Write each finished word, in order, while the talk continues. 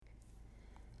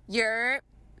You're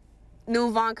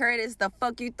new Von Curtis. The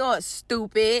fuck you thought,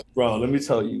 stupid? Bro, let me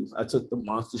tell you, I took the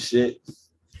monster shit.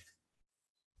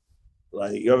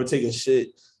 Like, you ever take a shit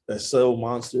that's so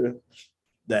monster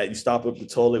that you stop up the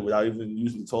toilet without even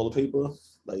using toilet paper?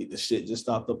 Like, the shit just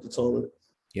stopped up the toilet.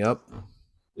 Yep.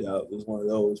 Yeah, it was one of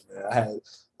those, man.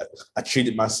 I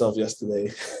treated myself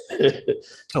yesterday.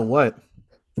 So what?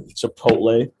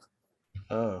 Chipotle.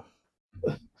 Oh.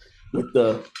 With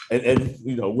the and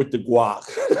with the guac.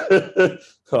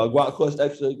 Guac cost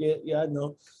extra again. Yeah, I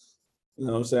know. You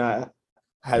know what I'm saying?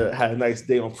 I had a nice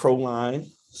day on Proline.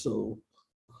 So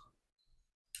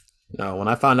No, when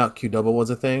I found out Q double was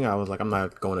a thing, I was like, I'm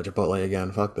not going to Chipotle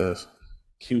again. Fuck this.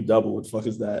 Q double, what the fuck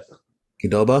is that?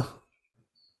 Qdoba?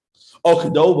 Oh,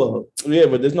 Qdoba. Yeah,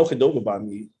 but there's no Qdoba by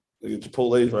me. Like,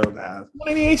 Chipotle is right on the half.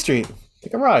 188th Street.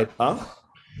 Take a ride. Huh?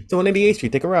 It's 188th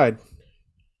Street. Take a ride.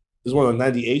 There's one on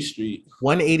 98th Street.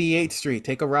 188th Street.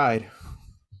 Take a ride.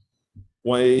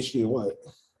 188th Street, what?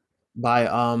 By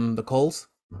the Coles?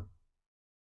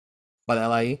 By the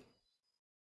LIE?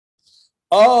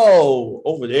 Oh,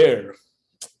 over there.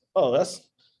 Oh, that's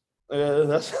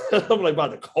I'm like, by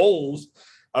the Coles.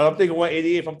 I'm thinking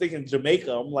 188th. I'm thinking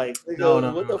Jamaica. I'm like, No,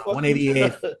 what the fuck?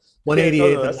 188th.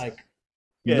 188th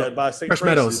yeah, like by St. Fresh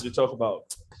Francis Meadows. you talk about.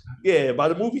 Yeah, by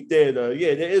the movie theater.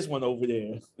 Yeah, there is one over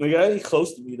there. Like, that ain't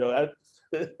close to me though.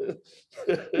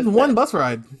 It's one bus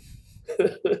ride.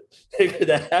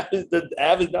 the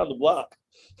Ave is down the block.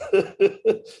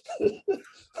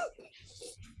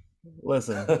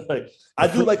 Listen. Like, I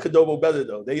do like Qdoba better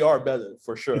though. They are better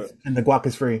for sure. And the guac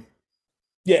is free.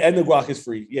 Yeah, and the guac is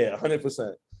free. Yeah,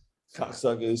 100%.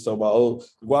 Cocksuckers talking about, oh,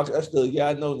 guac extra. Yeah,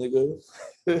 I know,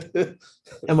 nigga.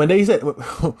 And when they said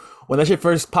when that shit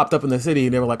first popped up in the city,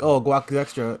 they were like, "Oh, guac is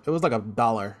extra." It was like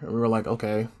 $1, and we were like,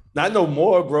 "Okay." Not no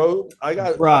more, bro.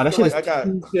 Bro, that shit is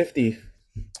 $2.50.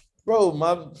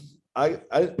 Bro, I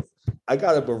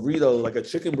got a burrito, like a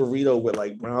chicken burrito with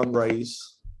like brown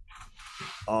rice.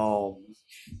 All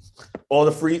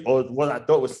the free, or what I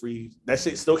thought was free. That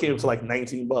shit still came to like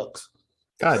 $19.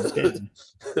 God damn.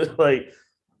 Like,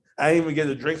 I didn't even get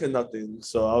a drink or nothing.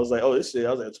 So I was like, oh, this shit.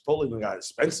 I was like, Chipotle got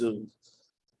expensive.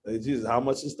 Like, Jesus, how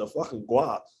much is the fucking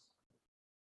guac?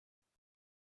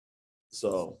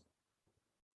 So,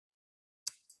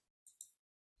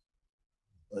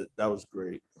 but that was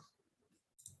great.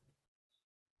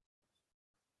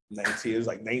 19. It was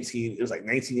like 19. It was like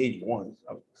 1981.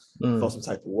 I felt some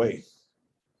type of way.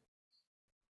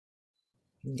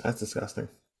 That's disgusting.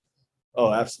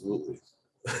 Oh, absolutely.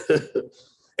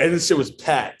 And this shit was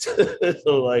packed.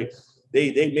 So like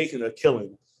they making a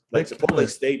killing. Like Chipotle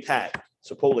stay packed.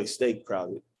 Chipotle stay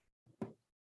crowded.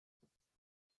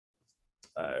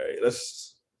 All right,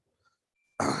 let's.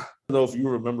 I don't know if you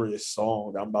remember this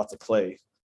song that I'm about to play.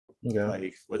 Yeah.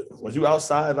 Like, was you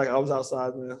outside? Like I was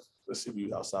outside, man. Let's see if you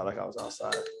was outside. Like I was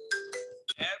outside.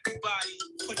 Everybody,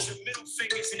 put your middle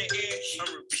fingers in the air and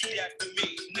repeat after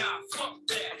me. Nah, fuck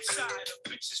that. I'm tired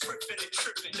of bitches ripping and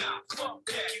tripping. Nah, fuck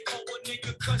that. You owe a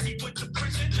nigga cause he went to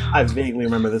prison. Nah, I vaguely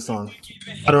remember this song.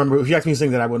 I don't remember. If you ask me to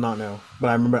sing that, I would not know. But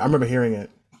I remember hearing it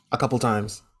a couple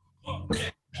times. fuck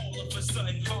that. All of a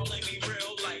sudden, calling me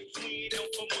real like we ain't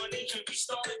out for money and we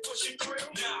started pushing drill.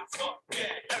 Nah, fuck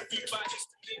that. Everybody's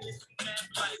thinking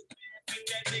like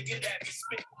that nigga that be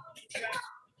spitting.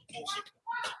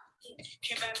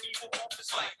 Came at me with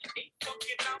offers like 8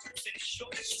 fucking hours and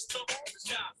short as just the offers.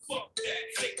 Nah, fuck that.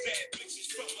 Fake bad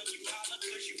bitches from when you holler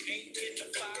cause you ain't get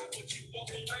the vibe, but you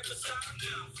walking right beside them.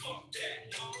 Nah, fuck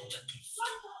that. All let them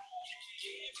fuck.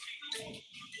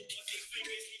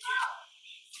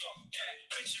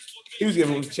 He was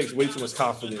giving chicks way too much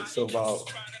confidence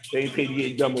about they ain't paid to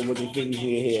get done with what they fingers in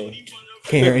your hair.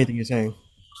 Can't hear anything you're saying.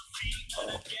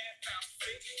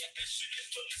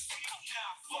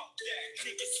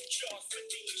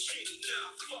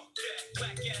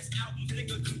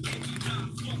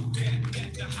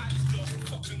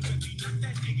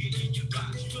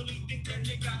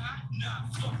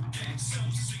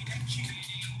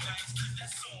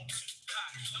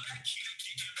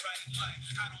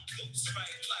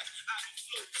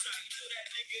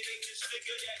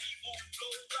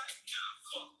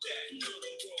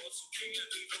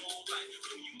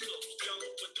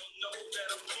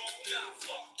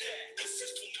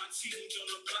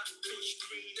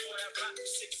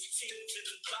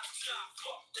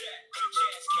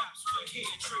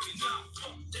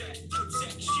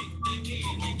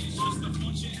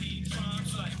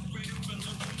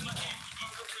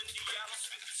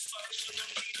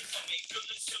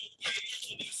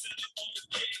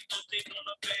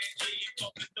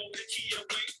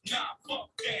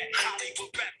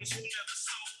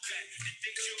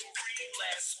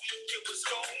 last week it was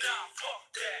gone. Nah, fuck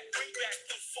that. Bring back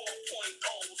the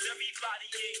 4.0s. Everybody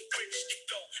ain't rich, they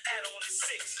don't add on a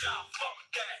 6. Nah, fuck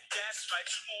that. That's right,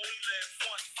 you only live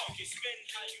once. Fuck it, spend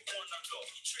how you wanna go.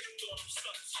 Trick on them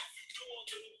stunts. If you do a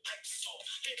little extra,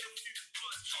 hit a few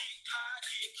blunts. Get high,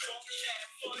 get drunk,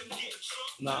 have fun, get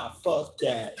drunk. Nah, fuck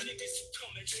that. Niggas who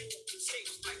come at you with the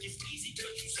tapes like it's easy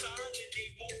cause you signed and they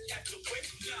won't have to wait.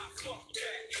 Nah, fuck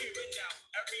that. Hear it now.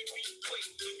 Every week, wait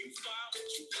till you find what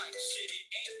you like. Shit, it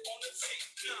ain't on the tape.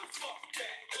 Nah, fuck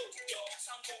that. Look, dogs,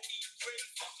 I'm gonna eat great.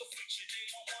 Fuck a feature, they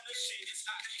don't wanna shit. It's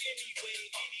hot anyway.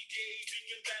 Any day, we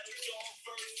can battle dog,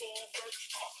 verse for verse.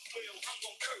 Fuck will, I'm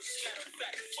gonna curse. Matter of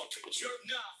fact, fuck a jerk.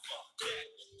 Nah, fuck that.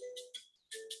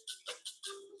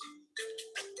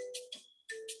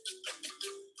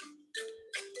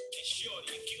 And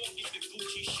shorty, if you gon' get the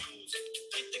Gucci shoes,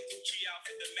 get the Gucci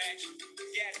outfit to match.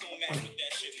 Gas don't match with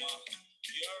that shit, mom.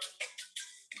 You heard?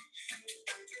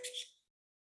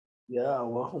 Yeah,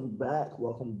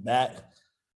 welcome back.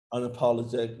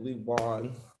 Unapologetically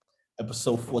Vaughn,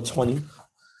 episode 420.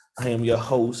 I am your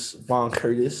host, Vaughn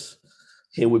Curtis,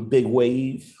 here with Big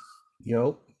Wave.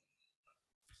 Yo.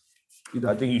 You know,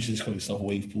 I think you should just call yourself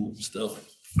Wave Pool still.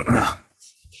 That's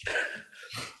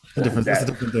a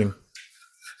different thing.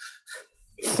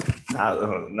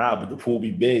 Nah, but the pool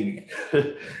be big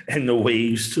and the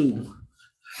waves too.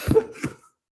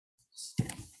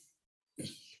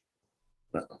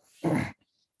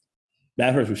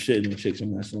 Bathurst was shitting on chicks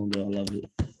on that song, though. I love it.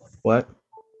 What?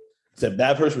 Said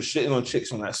Bathurst was shitting on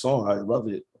chicks on that song. I love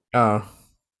it. Oh.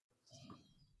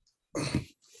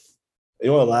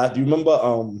 You want to laugh? Do you remember?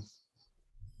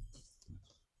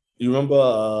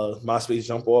 MySpace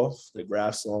Jump Off, the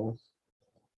Graph song?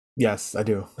 Yes, I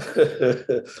do.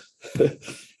 I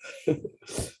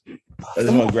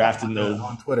just want Graph to know.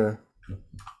 On Twitter.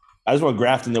 I just want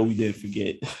Graph to know we didn't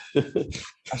forget. That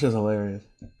shit's hilarious.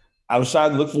 I was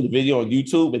trying to look for the video on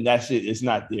YouTube, and that shit is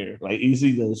not there. Like, it's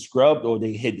either scrubbed or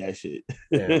they hid that shit.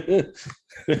 Yeah.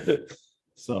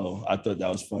 So I thought that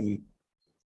was funny.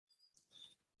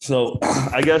 So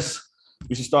I guess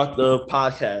we should start the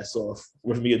podcast off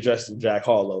with me addressing Jack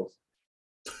Harlow.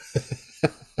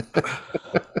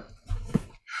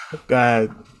 Go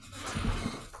ahead.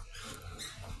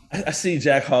 I see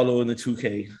Jack Harlow in the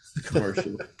 2K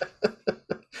commercial.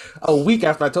 A week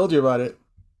after I told you about it.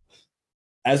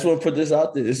 I just want to put this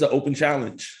out there. This is an open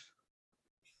challenge.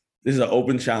 This is an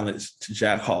open challenge to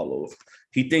Jack Harlow.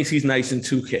 He thinks he's nice in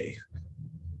 2K.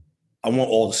 I want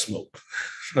all the smoke.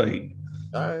 Like,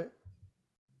 all right.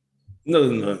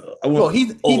 No. I want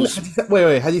Well,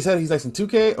 wait. Has he said he's nice in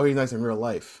 2K or he's nice in real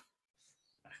life?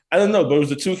 I don't know, but it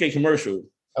was a 2K commercial.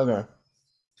 Okay.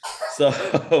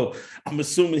 So I'm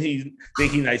assuming he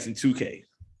think he's nice in 2K.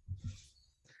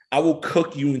 I will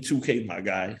cook you in 2K, my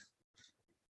guy.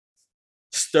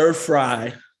 Stir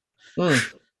fry. When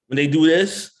they do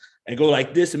this and go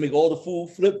like this and make all the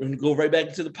food flip and go right back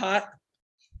into the pot.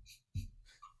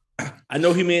 I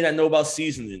know he may not know about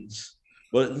seasonings,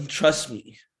 but trust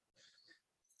me.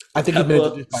 I think he's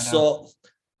been salt.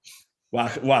 Why?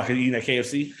 Because he eating at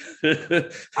KFC?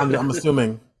 I'm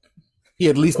assuming he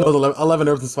at least knows 11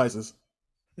 herbs and spices.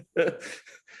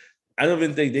 I don't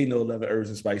even think they know 11 herbs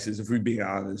and spices, if we're being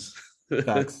honest.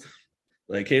 Facts.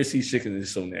 Like, KFC chicken is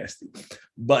so nasty.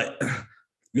 But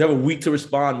you have a week to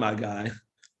respond, my guy.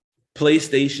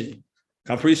 PlayStation.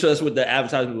 I'm pretty sure that's what the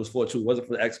advertisement was for, too. It wasn't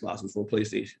for the Xbox, it was for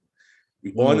PlayStation.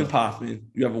 You're on and popping.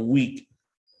 You have a week.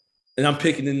 And I'm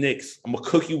picking the Knicks. I'm going to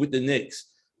cook you with the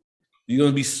Knicks. You're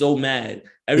going to be so mad.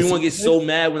 Everyone gets so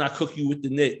mad when I cook you with the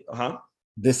Knicks.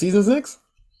 This season 6?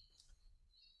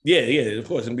 Yeah, of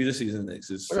course. It'll be the season Knicks.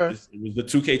 It was the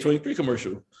 2K23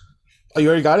 commercial. Oh, you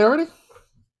already got it already?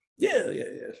 Yeah.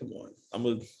 Come on.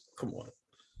 Come on.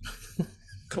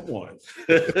 Come on.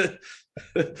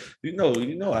 you know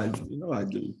I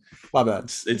do. My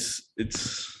bad.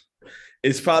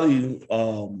 It's probably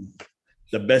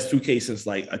the best 2K since,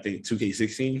 like, I think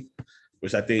 2K16,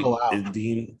 which I think is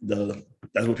deemed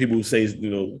that's what people say is,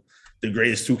 the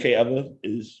greatest 2K ever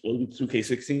is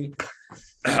 2K16.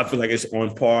 I feel like it's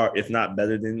on par, if not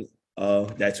better than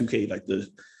that 2K. Like, the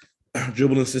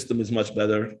dribbling system is much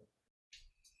better.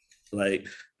 Like,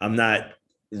 I'm not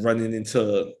running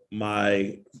into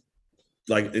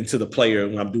into the player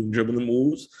when I'm doing dribbling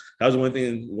moves. That was one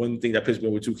thing that pissed me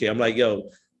off with 2K. I'm like, yo,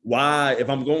 why, if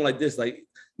I'm going like this, like,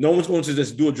 no one's going to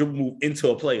just do a dribble move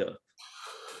into a player.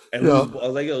 And I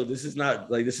was like, yo, this is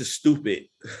not, like, this is stupid.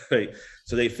 Like,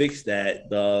 so they fixed that.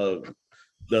 The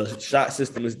shot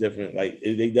system is different. Like,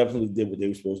 they definitely did what they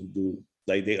were supposed to do.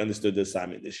 Like, they understood the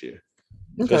assignment this year,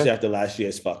 especially after last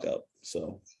year's fuck up.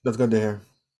 So that's good to hear.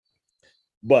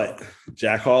 But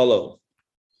Jack Harlow,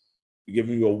 You're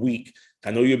giving you a week.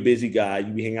 I know you're a busy guy.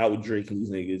 You be hanging out with Drake and these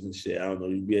niggas and shit. I don't know.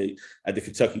 You be at the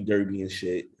Kentucky Derby and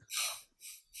shit.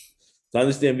 So I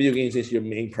understand video games is your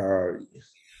main priority.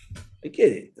 I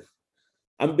get it.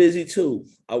 I'm busy too.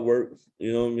 I work.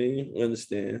 You know what I mean? I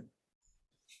understand.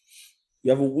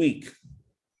 You have a week.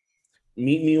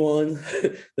 Meet me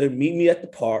at the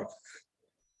park,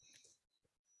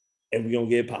 and we're gonna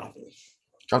get popping.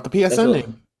 Drop the PSN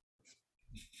name.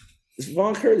 It's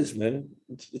Von Curtis, man.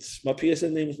 It's my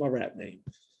PSN name is my rap name.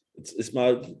 It's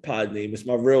my pod name. It's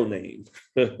my real name.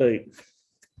 Like,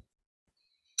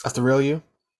 That's the real you.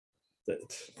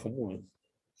 come on.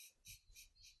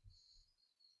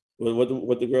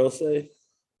 What the girls say?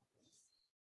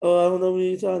 Oh, I don't know when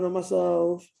you're talking to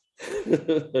myself.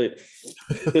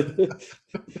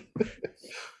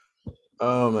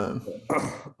 Oh man.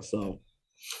 So,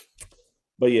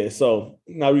 but yeah. So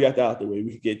now we got that out the way.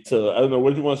 We can get to. I don't know.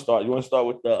 Where do you want to start? You want to start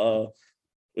with the?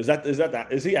 Is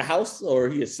he a house or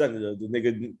he a senator? The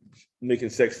nigga making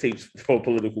sex tapes for a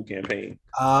political campaign.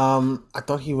 I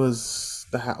thought he was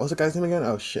what's the guy's name again?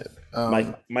 Oh shit.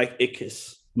 Mike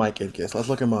Ickes. Mike Ickes. Let's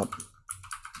look him up.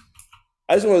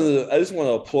 I just want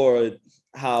to applaud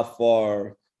how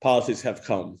far politics have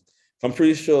come. I'm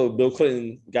pretty sure Bill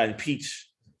Clinton got impeached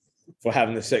for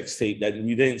having a sex tape that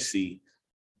we didn't see,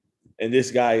 and this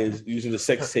guy is using the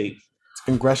sex tape It's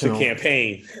congressional to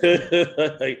campaign.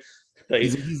 like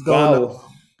he's going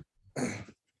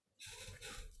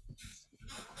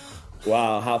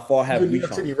wow, how far have New we York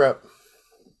come? City rep.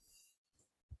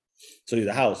 So you're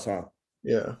the house, huh?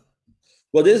 Yeah.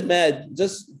 Well, there's mad.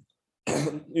 Just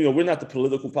we're not the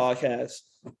political podcast,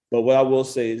 but what I will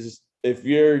say is, if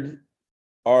you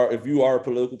are a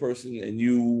political person and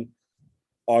you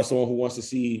are someone who wants to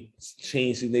see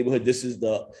change in the neighborhood, this is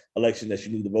the election that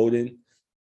you need to vote in.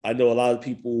 I know a lot of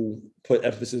people put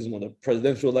emphasis on the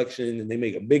presidential election and they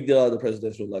make a big deal out of the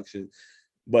presidential election.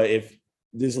 But if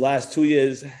this last 2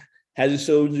 years hasn't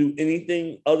showed you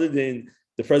anything other than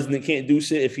the president can't do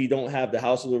shit if he don't have the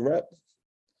House of the Rep,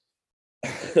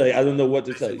 like, I don't know what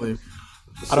to tell you.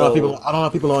 I don't know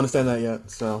if people don't understand that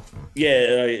yet. So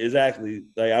yeah, exactly.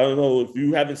 Like, I don't know if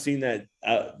you haven't seen that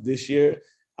this year.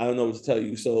 I don't know what to tell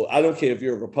you. So I don't care if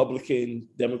you're a Republican,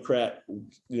 Democrat,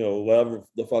 whatever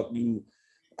the fuck you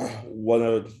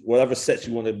whatever sets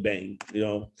you want to bang.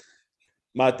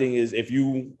 My thing is, if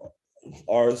you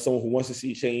are someone who wants to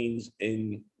see change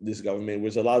in this government,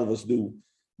 which a lot of us do,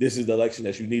 this is the election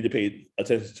that you need to pay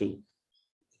attention to.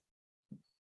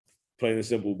 Plain and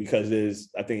simple, because there's,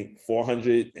 I think,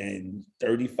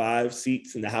 435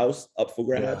 seats in the House up for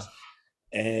grabs.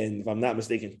 Yeah. And if I'm not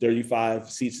mistaken,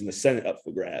 35 seats in the Senate up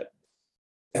for grab.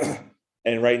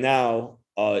 And right now,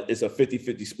 it's a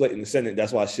 50-50 split in the Senate.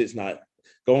 That's why shit's not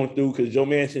going through, because Joe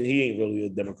Manchin, he ain't really a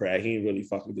Democrat. He ain't really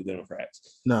fucking with the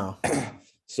Democrats. No.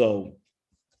 So,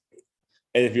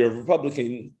 and if you're a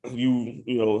Republican,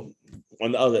 you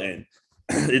on the other end,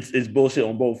 it's bullshit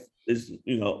on both. It's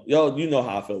y'all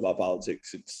how I feel about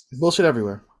politics. It's bullshit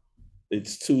everywhere.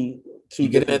 It's two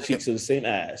different cheeks of the same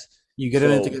ass. You get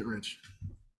it in to get rich.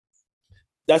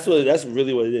 That's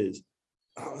really what it is.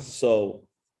 So,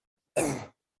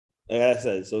 like I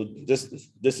said, so this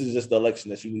is just the election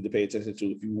that you need to pay attention to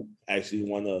if you actually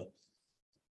want to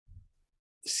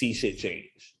see shit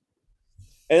change.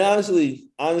 And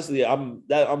honestly,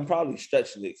 I'm probably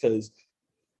stretching it, because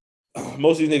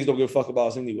most of these niggas don't give a fuck about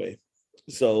us anyway.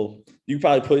 So you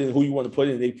probably put in who you want to put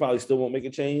in, they probably still won't make a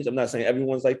change. I'm not saying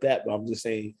everyone's like that, but I'm just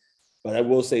saying. But I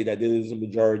will say that there is a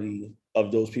majority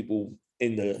of those people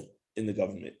in the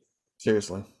government.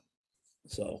 Seriously.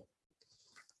 So,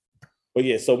 but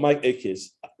yeah. So Mike Ickes,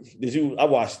 I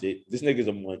watched it. This nigga's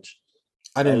a munch.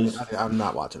 I'm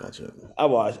not watching that shit.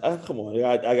 Come on,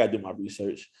 I gotta do my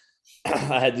research.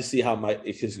 I had to see how Mike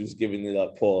Ickes was giving it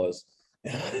up. Pause.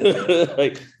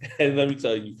 And let me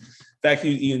tell you, the fact he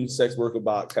was eating sex worker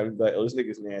box, having like, oh, this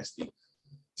nigga's nasty.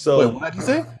 So wait, what did you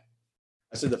say?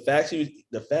 I said the fact he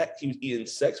was eating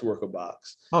sex worker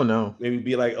box. Oh no. Maybe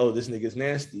be like, oh, this nigga's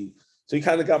nasty. So he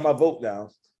kind of got my vote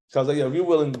now. So I was like, if you're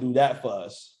willing to do that for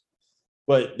us.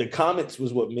 But the comments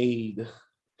was what made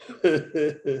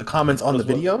the comments on the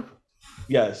video?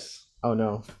 Yes. Oh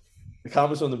no. The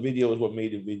comments on the video is what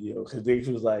made the video, because they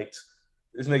was like,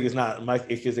 this nigga's not, Mike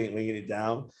Ickes ain't laying it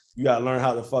down. You gotta learn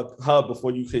how to fuck her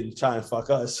before you can try and fuck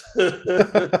us.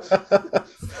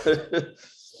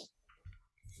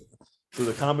 So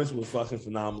the comments were fucking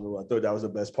phenomenal. I thought that was the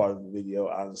best part of the video,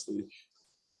 honestly.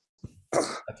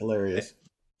 That's hilarious.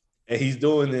 And he's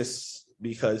doing this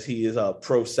because he is a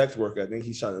pro sex worker. I think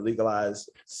he's trying to legalize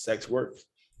sex work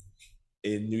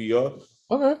in New York.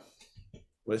 Okay.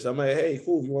 Which I'm like, hey,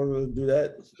 cool. If you want to do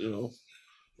that,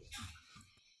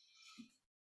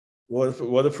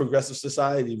 What a progressive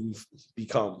society we've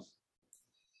become.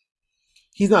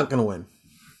 He's not gonna win.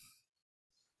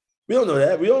 We don't know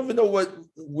that. We don't even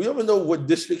know what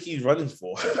district he's running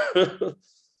for.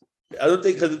 I don't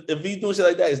think, because if he's doing shit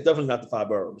like that, it's definitely not the 5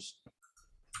 boroughs.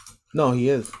 No, he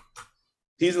is.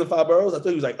 He's in the 5 boroughs? I thought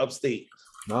he was like upstate.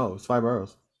 No, it's 5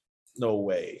 boroughs. No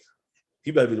way.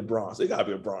 He better be the Bronx. It gotta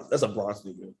be the Bronx. That's a Bronx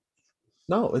nigga.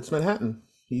 No, it's Manhattan.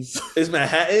 He's It's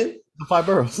Manhattan? the 5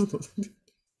 boroughs.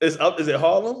 It's up. Is it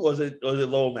Harlem or is it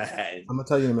Lower Manhattan? I'm gonna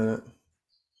tell you in a minute.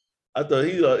 I thought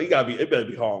he gotta be. It better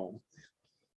be Harlem.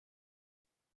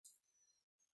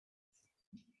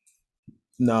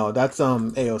 No, that's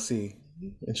AOC,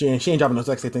 and she ain't dropping no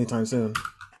sex tape anytime soon.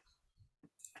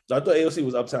 I thought AOC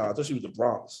was uptown. I thought she was the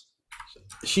Bronx.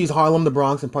 She's Harlem, the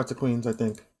Bronx, and parts of Queens, I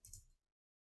think.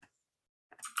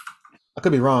 I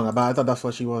could be wrong, but I thought that's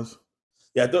what she was.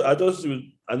 Yeah, I thought she was.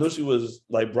 I know she was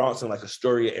like Bronx and like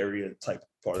Astoria area type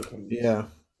part of Queens. Yeah.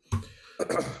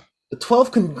 The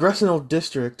 12th congressional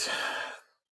district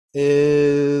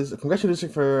is a congressional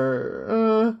district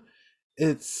for.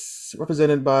 It's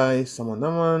represented by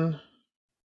someone.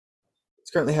 It's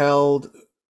currently held.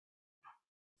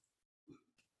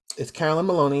 It's Carolyn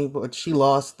Maloney, but she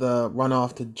lost the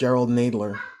runoff to Gerald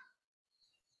Nadler.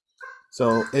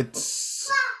 So it's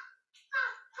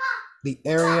the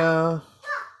area.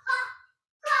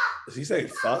 Is he saying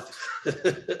fuck?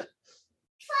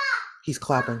 He's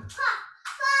clapping.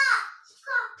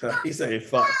 He's saying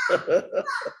fuck.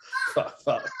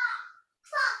 fuck.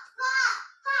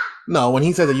 No, when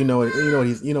he says it, you know what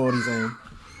he's saying.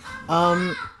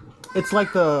 It's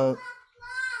like the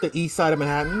east side of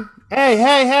Manhattan.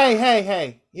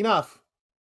 Hey! Enough.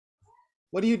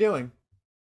 What are you doing?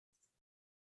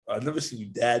 I've never seen you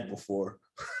dad before.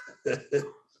 Is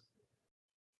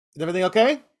everything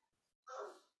okay?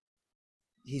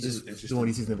 He's This is just interesting. doing what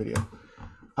he sees in the video.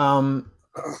 I've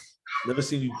never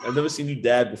seen you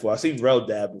dad before. I've seen Rel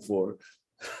dad before.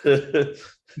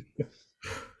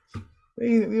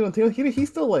 He's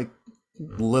still like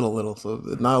little, so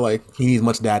it's not like he needs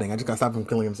much dadding. I just gotta stop him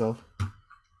killing himself.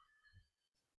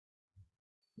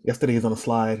 Yesterday he was on a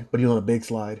slide, but he was on a big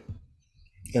slide,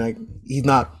 and he's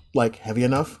not like heavy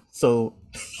enough, so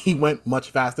he went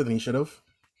much faster than he should have.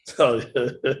 Oh,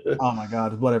 Oh my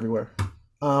god, there's blood everywhere.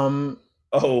 oh,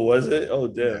 was it? Oh,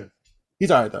 damn. He's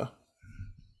alright though.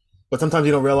 But sometimes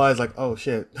you don't realize, like, oh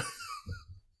shit,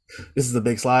 this is a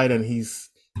big slide, and he's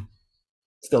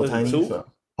still Was he tiny. 2?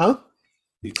 So. Huh?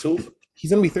 He 2? He's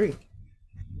gonna be 3.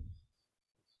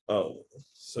 Oh,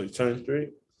 so he turned 3?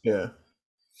 Yeah.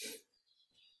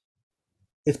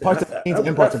 It's parts of Queens and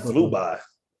That parts of flew Brooklyn. by.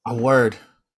 A word.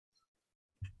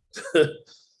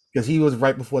 Because he was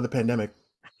right before the pandemic.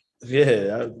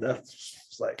 Yeah,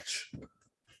 that's like.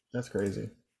 That's crazy.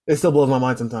 It still blows my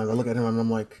mind sometimes. I look at him and I'm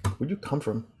like, where'd you come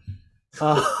from?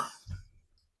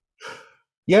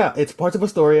 Yeah, it's parts of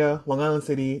Astoria, Long Island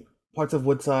City, parts of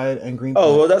Woodside, and Greenpoint.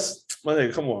 Oh, well, that's my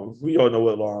nigga. Come on, we all know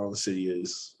what Long Island City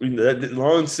is. We know that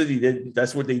Long Island City.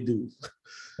 That's what they do.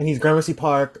 And he's Gramercy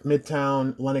Park,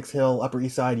 Midtown, Lenox Hill, Upper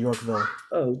East Side, Yorkville.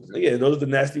 Oh, yeah, those are the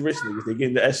nasty rich niggas. They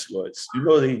getting the escorts. You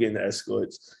know they getting the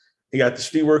escorts. He got the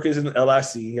street workers in the LIC.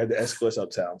 He got the escorts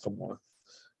uptown. Come on.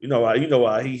 You know why? He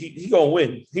gonna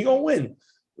win. He gonna win.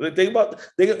 Think about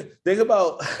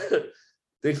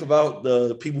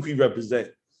the people he represent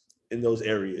in those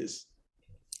areas.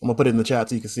 I'm gonna put it in the chat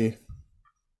so you can see.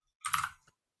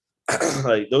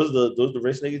 Like those are the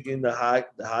rich niggas getting the high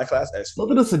class escorts.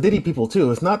 Look at the Sadiddy people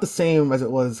too. It's not the same as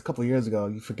it was a couple of years ago.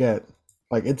 You forget.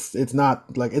 Like it's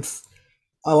not like it's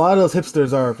a lot of those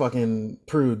hipsters are fucking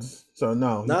prudes. So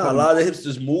no. Nah, a lot of the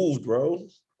hipsters moved, bro.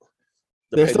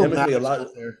 The They're still pandemic made a lot out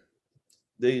of there.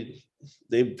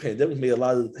 they pandemic made a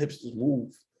lot of hipsters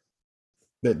move.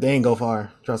 They ain't go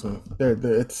far. Trust me.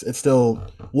 It's still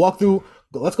walk through.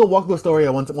 Let's go walk through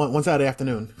Astoria one Saturday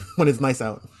afternoon when it's nice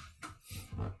out.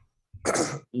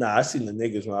 Nah, I seen the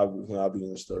niggas when I be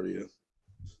in Astoria.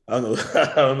 I don't know.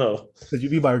 I don't know. Cause you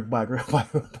be by you be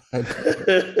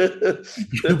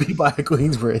by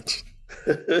Queensbridge.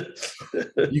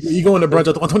 You go into brunch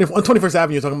on 21st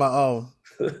Avenue. You're talking about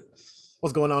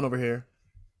what's going on over here?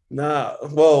 Nah,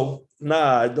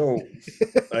 I don't.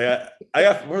 Like, I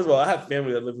got first of all, I have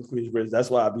family that live in Queensbridge. That's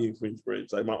why I be in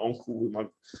Queensbridge. Like my uncle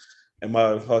and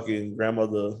my fucking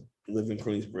grandmother live in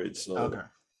Queensbridge. So Okay.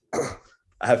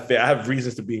 I have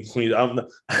reasons to be in Queens. I'm not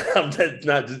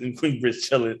just in Queensbridge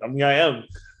chilling. I mean, I am,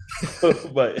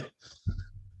 but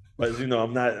you know,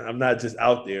 I'm not just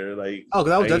out there. Like, Oh,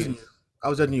 because I was judging you. I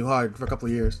was judging you hard for a couple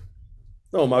of years.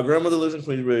 no, my grandmother lives in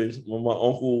Queensbridge. When my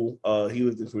uncle, he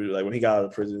lived in Queensbridge. Like when he got out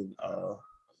of prison,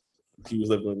 he was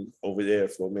living over there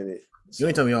for a minute. You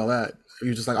ain't tell me all that. You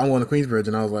were just like, I'm going to Queensbridge,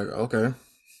 and I was like, okay.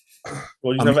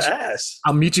 Well, you I'll never meet you- asked.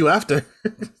 I'll meet you after.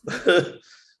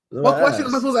 Never What question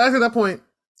am I asked. supposed to ask at that point?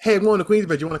 Hey, I'm going to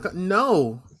Queensbridge. You want to come?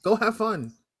 No, go have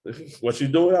fun. What you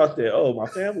doing out there? Oh, my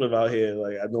family live out here.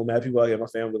 Like I know mad people out here. My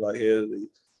family live out here. They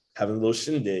having a little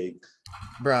shindig.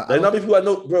 Bro, There's not many people I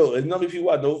know, bro. There's not many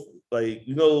people I know. Like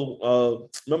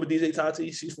remember DJ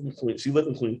Tati? She's from Queens. She lived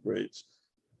in Queensbridge.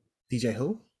 DJ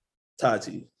who?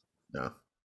 Tati. No.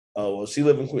 Oh well, she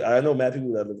lived in Queens. I know mad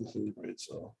people that live in Queensbridge,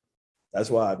 so that's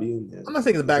why I be in there. I'm not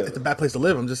saying it's a bad place to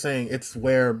live. I'm just saying it's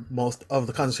where most of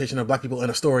the concentration of black people in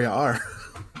Astoria are.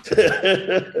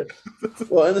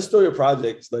 Well, in the Astoria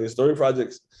projects, like Astoria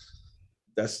projects,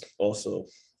 that's also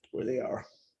where they are.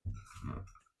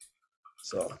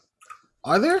 So,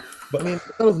 Are there? but I mean,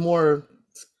 that was more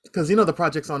because the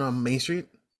projects on Main Street.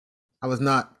 I was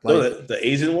not like, no, the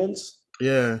Asian ones,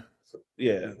 yeah.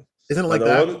 yeah. Isn't it Now, like the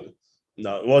that? one-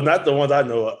 no, well, not the ones I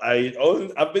know.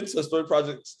 I've been to Astoria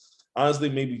projects honestly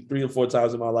maybe 3 or 4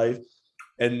 times in my life,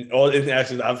 and all the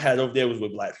interactions I've had over there was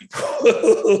with black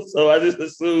people. So I just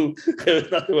assumed there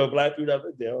was nothing but black people up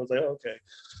in there. I was like,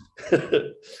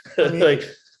 okay. I mean, like,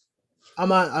 I'm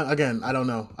not. Again, I don't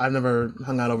know. I've never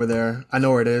hung out over there. I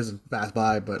know where it is, passed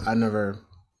by, but it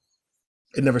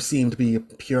never seemed to be a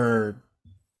pure.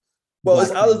 well,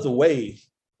 it's black out thing. of the way.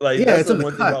 Like, Yeah, that's it's the in the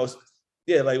one thing cut. about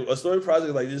like a story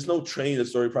project. Like, there's no train to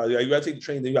story project. Like, you gotta take the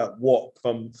train, then you gotta walk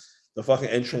from the fucking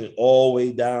entrance all the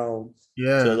way down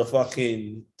Yeah, to the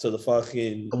fucking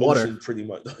The water. ocean, pretty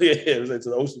much. Yeah, it was like to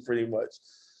the ocean, pretty much,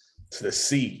 to the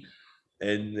sea,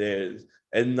 and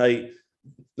like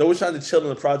no one's trying to chill in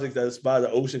the project that's by the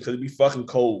ocean because it'd be fucking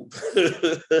cold.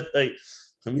 Like,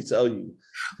 let me tell you.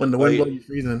 when the wind Like, blows, you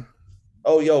freezing.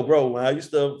 oh, yo, bro, when I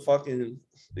used to when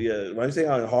I used to hang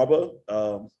out in Harbor,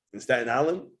 in Staten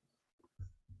Island,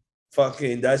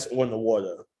 fucking that's on the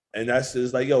water. And that's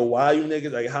just like, yo, why you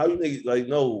niggas, like, how you niggas, like,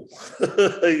 no, like,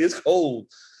 it's cold.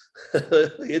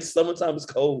 It's summertime, it's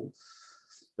cold.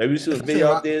 Maybe we should be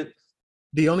out there.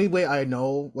 The only way I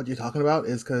know what you're talking about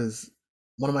is because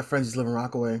one of my friends used to live in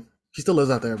Rockaway. She still lives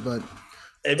out there, but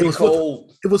It'd It be was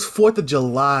cold. it was 4th of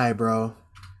July, bro.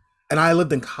 And I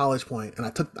lived in College Point, and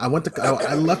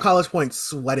I left College Point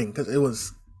sweating because it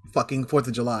was fucking 4th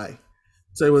of July.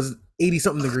 So it was 80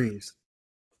 something degrees.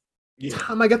 Yeah.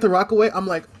 Time I get to Rockaway, I'm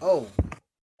like, oh,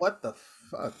 what the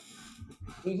fuck?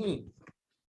 Mhm.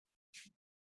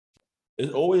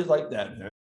 It's always like that, man.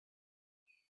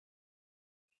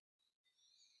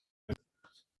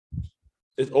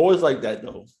 It's always like that,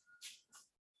 though.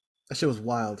 That shit was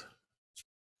wild.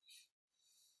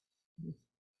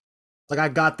 Like I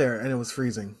got there and it was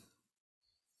freezing.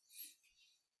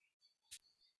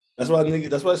 That's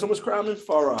why so much crime in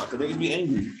Far Rock. Cause niggas be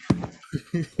angry.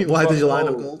 Why did you line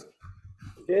up cold. gold?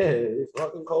 Yeah, it's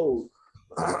fucking cold.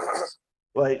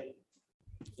 Like,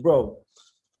 bro,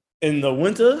 in the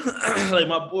winter, like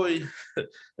my boy,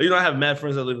 I have mad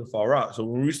friends that live in Far Rock. So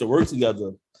when we used to work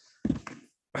together,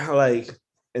 like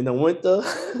in the winter,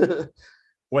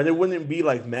 when it wouldn't be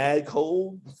like mad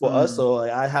cold for us, so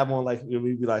like I have on like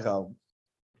maybe like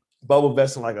bubble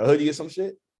vest and like a hoodie or some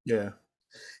shit. Yeah.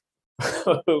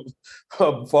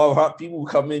 Far Rock people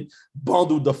come in,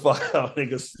 bundled the fuck out,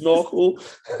 nigga, snorkel,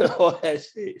 all that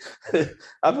shit.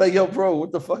 I'm like, yo, bro,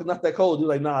 what the fuck? Not that cold. They're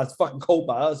like, nah, it's fucking cold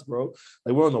by us, bro.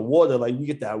 Like we're on the water, like we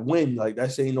get that wind, like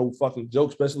that shit ain't no fucking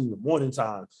joke, especially in the morning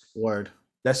time. Word.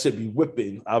 That shit be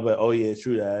whipping. I'm like, oh yeah,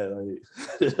 true that.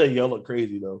 Like, y'all look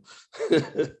crazy though.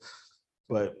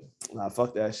 But nah,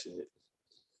 fuck that shit.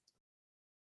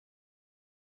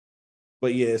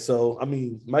 But yeah, so I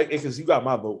mean, Mike Akins, you got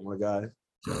my vote, my guy.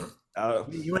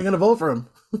 You ain't gonna vote for him.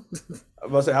 I'm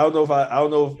about to say I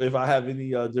don't know if I have any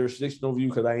jurisdiction over you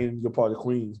because I ain't your part of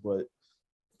Queens, but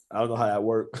I don't know how that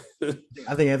works.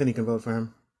 I think Anthony can vote for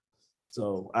him.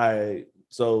 So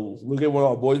we'll get one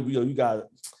of our boys. We got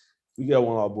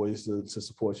one of our boys to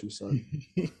support you, son.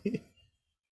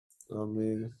 I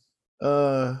mean,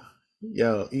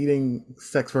 yo, eating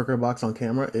sex worker box on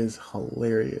camera is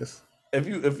hilarious.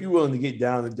 if you willing to get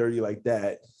down and dirty like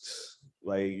that,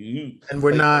 like you, And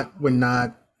we're like,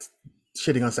 not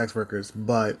shitting on sex workers,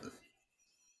 but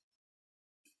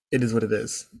it is what it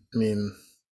is. I mean,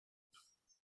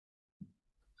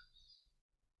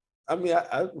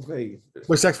 hey,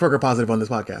 we're sex worker positive on this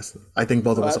podcast. I think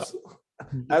both of us are.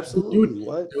 absolutely.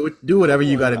 What? Do whatever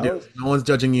you got to I do. was- No one's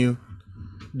judging you.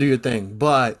 Do your thing,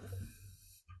 but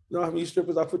You know how many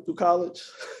strippers I put through college?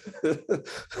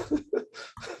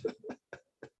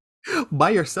 by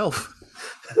yourself.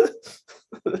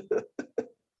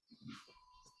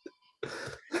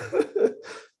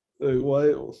 Like,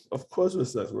 what? Of course, we're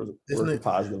sex. We're Isn't it?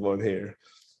 positive on here.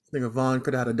 Nigga Vaughn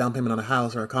could have had a down payment on a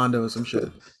house or a condo or some shit,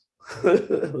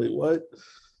 Like what?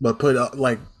 but put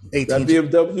like That 18.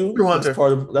 BMW. True That's Hunter.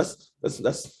 part of that's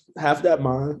half that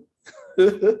mine.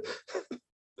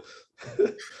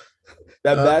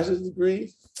 That bachelor's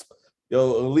degree,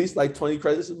 yo, at least like 20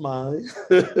 credits of mine.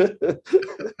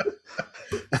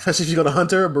 Especially if you go to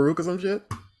Hunter or Baruch or some shit.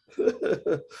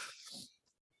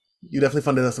 You definitely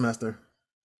funded that semester.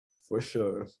 For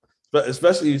sure. But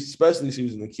especially she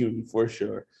was in the CUNY, for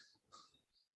sure.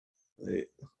 Like,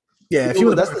 Yeah, if You you know,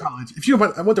 went to that's private college, if you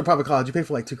went to private college, you paid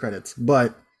for like 2 credits.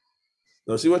 But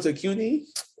no, she went to CUNY.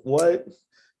 What?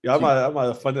 Yeah, I might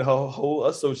have funded her whole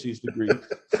associate's degree.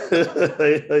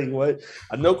 like, what?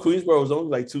 I know Queensboro was only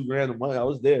like $2,000 a month. I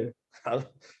was there.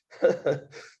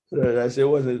 That shit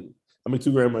wasn't. I mean,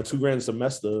 $2,000 a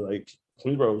semester. Like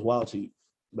Queensboro was wild cheap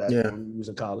back when we was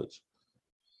in college.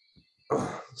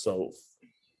 So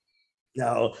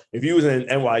now, if you was in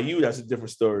NYU, that's a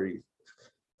different story.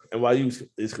 NYU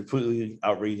is completely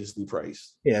outrageously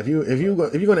priced. yeah, if you go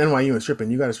to NYU and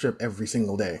stripping, you got to strip every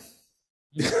single day.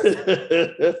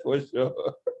 For sure.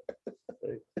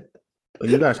 Like,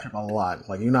 you got to strip a lot.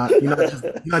 Like you're not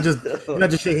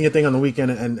just shaking your thing on the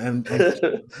weekend and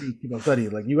keep on study.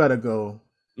 Like you got to go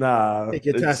take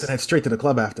your test and head straight to the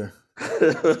club after.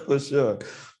 For sure.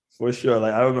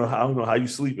 Like I don't know how you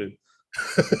sleeping.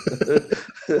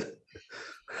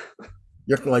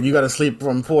 You're like you got to sleep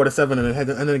from 4 to 7 and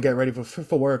then get ready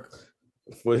for work.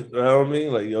 You know what I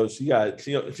mean? Like yo,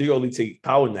 she only take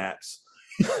power naps.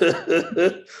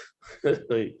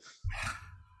 Like,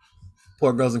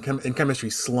 Poor girls in chemistry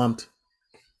slumped.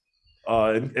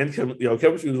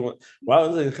 Chemistry was one. When I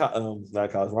was in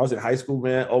not college, when I was in high school,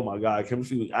 man. Oh my god,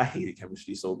 I hated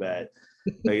chemistry so bad.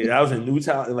 Like I was in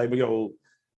Newtown, and like yo,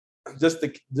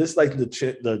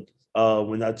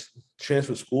 when I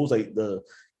transferred schools, like the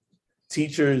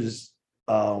teachers,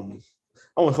 I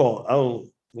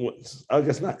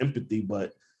guess not empathy,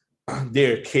 but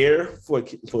their care for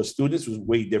students was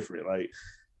way different. Like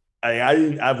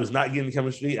I was not getting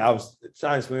chemistry. I was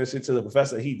trying to explain that shit to the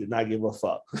professor. He did not give a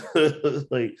fuck.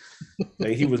 like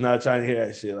he was not trying to hear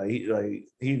that shit.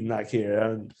 He did not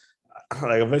care. And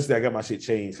like eventually I got my shit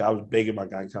changed. I was begging my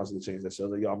guidance counselor to change that shit. I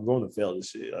was like, yo, I'm going to fail this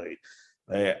shit.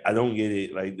 Like I don't get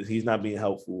it. Like he's not being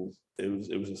helpful. It was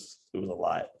a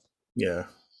lot. Yeah.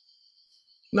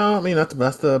 No, I mean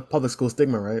that's the public school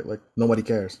stigma, right? Like nobody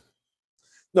cares.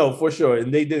 No, for sure.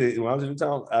 And they did it when I was in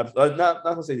town. Not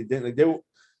gonna say they didn't. Like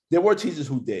there were teachers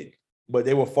who did, but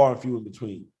they were far and few in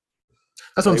between.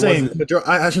 That's what I'm saying.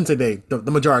 I shouldn't say they.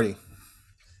 The majority.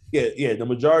 Yeah. The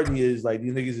majority is like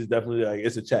these niggas is definitely like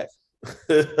it's a check.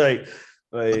 like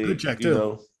a good check you too.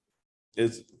 know,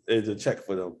 it's a check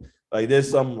for them. Like there's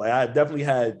some like I definitely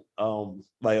had a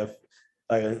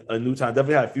new time.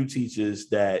 Definitely had a few teachers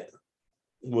that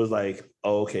was like,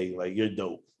 oh, okay, like you're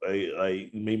dope.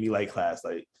 Like made me like class.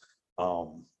 Like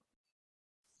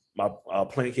my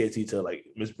plant care teacher, like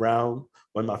Miss Brown,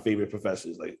 one of my favorite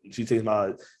professors. Like she changed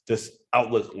my just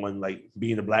outlook on like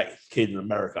being a black kid in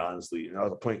America, honestly. And I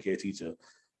was a plant care teacher.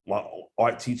 My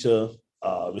art teacher,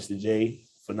 Mr. J,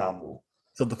 phenomenal.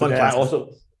 So the fun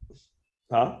classes.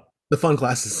 The fun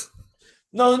classes.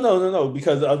 No.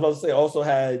 Because I was about to say, I also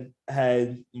had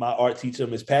my art teacher,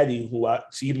 Miss Patty,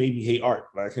 she made me hate art.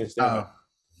 Like I can't stand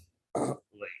it.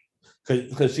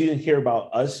 Because she didn't care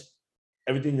about us.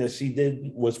 Everything that she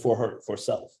did was for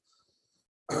herself.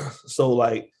 So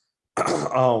like,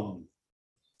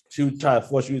 she would try to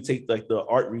force you to take like the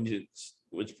art regents,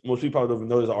 which most people probably don't even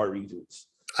know is the art regents.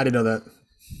 I didn't know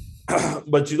that.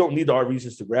 But you don't need the art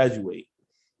regents to graduate.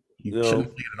 You shouldn't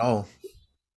need it at all.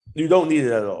 You don't need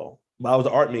it at all. But I was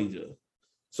an art major.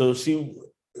 So she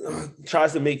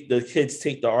tries to make the kids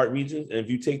take the art regents. And if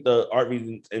you take the art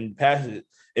regents and pass it,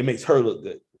 it makes her look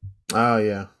good. Oh,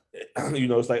 yeah. You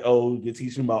know, it's like, oh, you're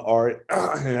teaching about art.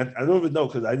 And I don't even know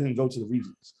because I didn't go to the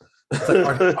regents.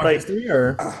 Like art history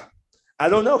or? I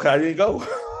don't know because I didn't go.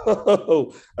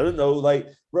 I don't know. Like,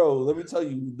 bro, let me tell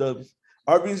you, the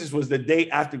art regents was the day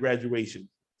after graduation.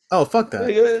 Oh, fuck that.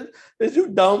 Like, is you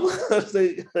dumb?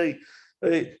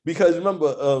 Because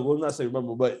remember, not say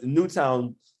remember, but in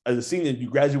Newtown, as a senior, you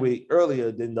graduate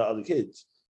earlier than the other kids.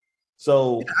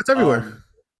 So yeah, that's everywhere.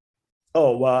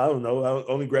 Oh, well, I don't know. I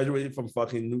only graduated from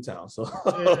fucking Newtown. So,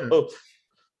 yeah.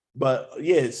 But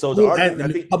yeah, so the I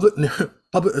think public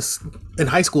in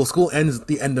high school ends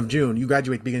the end of June. You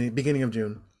graduate beginning of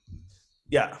June.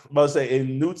 Yeah, but I was saying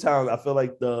in Newtown, I feel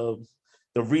like the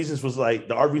reasons was like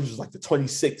the art reasons was like the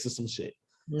 26th or some shit.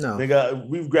 No. Nigga,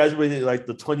 we've graduated like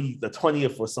the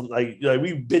 20th or something. Like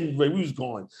we was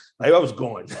gone. Like I was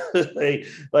gone. like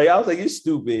I was like, you're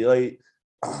stupid. Like,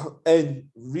 and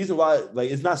reason why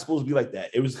like it's not supposed to be like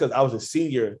that. It was because I was a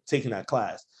senior taking that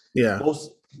class. Yeah.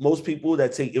 Most people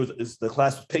that take it's the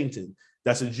class was painting.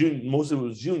 That's a junior. Most of it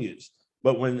was juniors.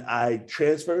 But when I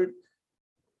transferred,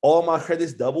 all my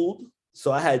credits doubled.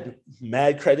 So I had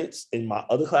mad credits in my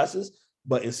other classes,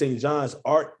 but in St. John's,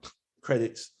 art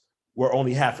credits were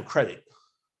only half a credit.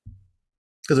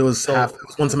 Because it was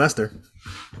one semester.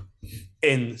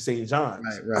 In St.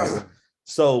 John's. Right.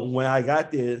 So when I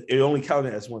got there, it only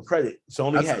counted as one credit. So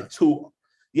only had two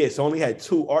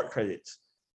art credits.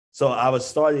 So I was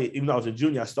started, even though I was a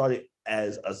junior, I started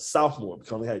as a sophomore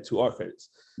because I only had 2 art credits.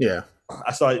 Yeah.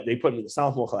 They put me in the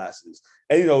sophomore classes.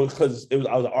 And because I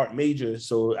was an art major,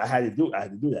 so I had to do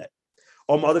that.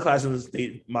 All my other classes,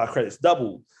 my credits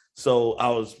doubled. So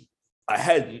I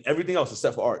had everything else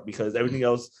except for art because everything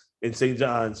else in St.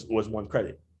 John's was 1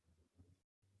 credit.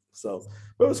 So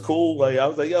but it was cool. Like I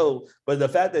was like, yo, but the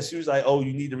fact that she was like, oh,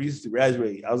 you need the reasons to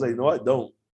graduate. I was like, no, I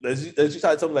don't. Then she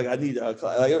tried to tell me like I need like,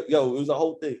 yo, it was a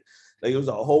whole thing. Like it was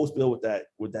a whole spill with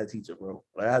that teacher, bro.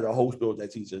 Like I had a whole spill with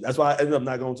that teacher. That's why I ended up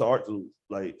not going to art school.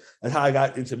 Like that's how I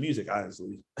got into music,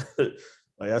 honestly. Like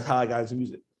that's how I got into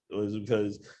music. It was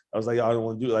because I was like, yo, I don't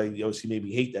want to do it. Like, yo, she made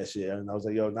me hate that shit. And I was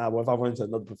like, yo, nah, what if I run into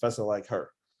another professor like her?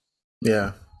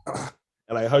 Yeah. And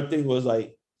like her thing was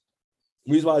like,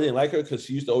 the reason why I didn't like her because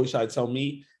she used to always try to tell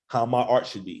me how my art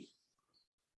should be.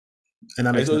 And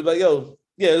so it was like, yo,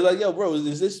 yeah, it's like, yo, bro,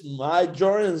 is this my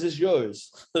drawing? Is this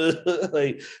yours?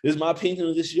 Like, is my painting?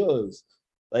 Is this yours?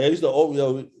 Like, I used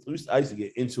to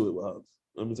get into it with her.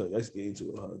 Let me tell you, I used to get into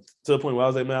it with her to the point where I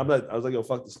was like, man, I was like, yo,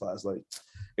 fuck this class. Like,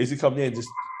 I used to come in and just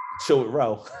chill with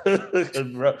Rao.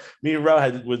 Me and Rao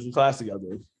was in class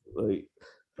together. Like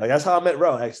that's how I met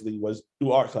Rao actually was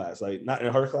through art class. Like, not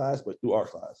in her class, but through art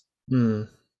class. Mm.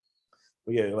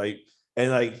 But yeah, like. And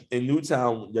like in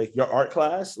Newtown, like your art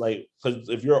class, like because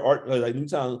if you're art, like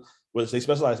Newtown they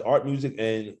specialize art, music,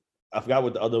 and I forgot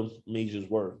what the other majors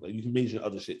were. Like you can major in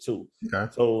other shit too. Okay.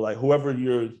 So like whoever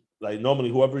you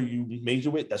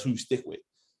major with, that's who you stick with.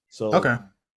 So okay.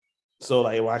 So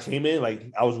like when I came in,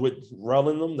 like I was with Rel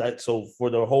and them. So for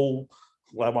the whole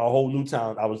my whole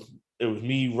Newtown, it was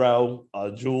me, Rel,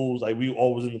 Jules. Like we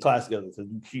all was in the class together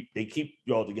because they keep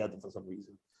y'all together for some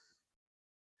reason.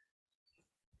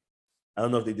 I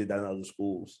don't know if they did that in other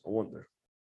schools. I wonder.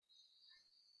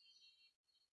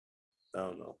 I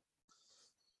don't know.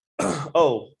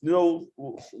 Oh,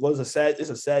 it's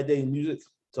a sad day in music.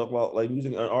 Talk about like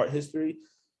music and art history.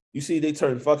 You see, they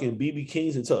turned fucking BB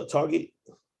Kings into a Target.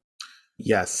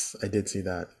 Yes, I did see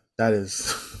that. That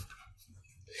is.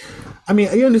 I mean,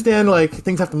 you understand, like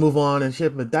things have to move on and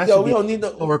shit, but that we don't need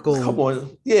no Oracle. Come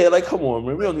on, yeah, like come on,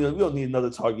 man. We don't need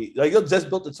another Target. Like y'all just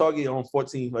built the Target on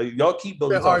 14. Like y'all keep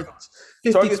building Targets.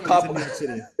 Targets popping.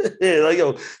 Yeah, like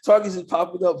yo, Targets is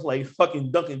popping up like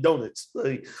fucking Dunkin' Donuts.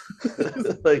 Like,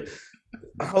 like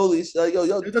holy shit, like,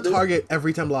 yo, there's a Target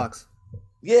every 10 blocks.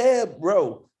 Yeah,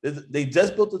 bro. They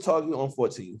just built the Target on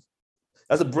 14.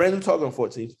 That's a brand new Target on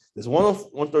 14th. There's one on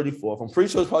 134th. I'm pretty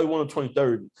sure it's probably one on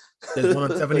 23rd. There's one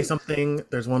on 70 something.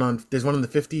 There's one in the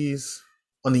 50s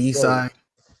on the east side.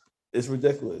 It's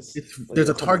ridiculous. There's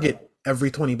a Target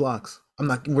every 20 blocks. I'm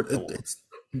not.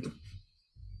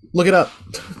 Look it up,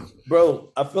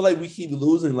 bro. I feel like we keep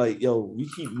losing. Like we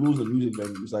keep losing music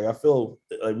venues. Like I feel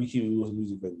like we keep losing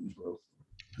music venues, bro.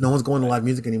 No one's going to live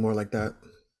music anymore like that.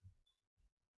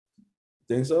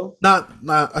 Think so? Not.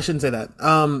 I shouldn't say that.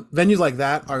 Venues like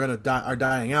that are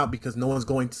dying out because no one's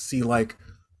going to see like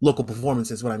local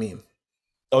performances. What I mean.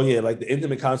 Oh yeah, like the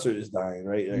intimate concert is dying,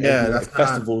 right? Like, yeah, that's like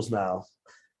festivals now.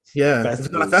 Yeah, if it's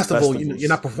not a festival, you're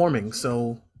not performing.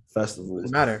 So festivals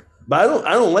doesn't matter. But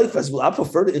I don't like festivals. I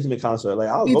prefer the intimate concert. Like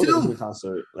I'll go to the intimate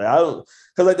concert. Like I don't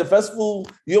because like the festival,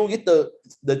 you don't get the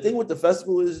thing with the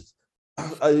festival is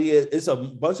it's a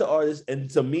bunch of artists, and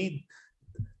to me.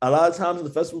 A lot of times in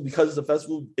the festival, because it's a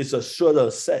festival, it's a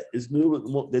shorter set. It's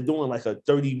new. They're doing like a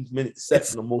 30-minute set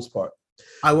for the most part.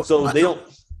 They don't.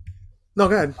 No,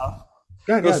 go ahead.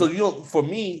 Go ahead. So for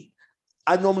me,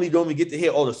 I normally don't even get to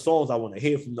hear all the songs I want to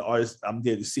hear from the artists I'm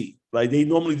there to see. Like they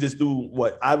normally just do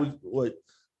what I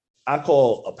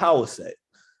call a power set,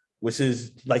 which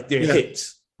is like their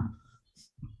hits.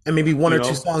 And maybe one or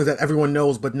two songs that everyone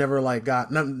knows, but never like that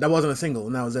wasn't a single,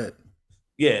 and that was it.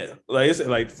 Yeah,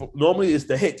 normally it's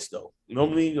the hits though.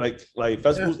 Normally, like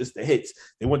festivals, it's the hits.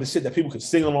 They want the shit that people can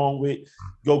sing along with,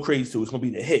 go crazy to. It's gonna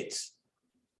be the hits.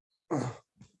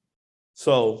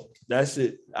 So that's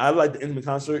it. I like the intimate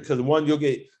concert because one, you'll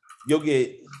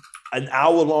get an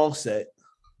hour long set.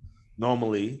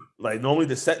 normally. Like normally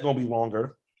the set gonna be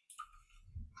longer.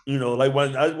 You know, like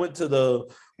when I went to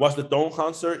watch the Throne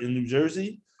concert in New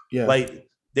Jersey, Yeah. like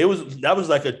that was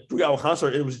like a 3-hour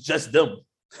concert. It was just them.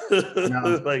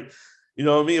 Like, you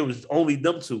know what I mean? It was only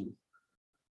them two.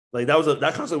 Like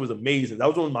that concert was amazing. That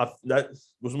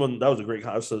was a great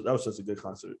concert. That was such a good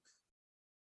concert.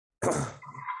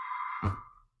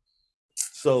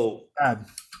 So sad.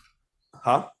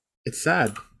 Huh? It's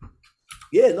sad.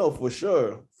 Yeah, no, for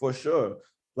sure. For sure.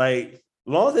 Like, as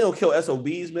long as they don't kill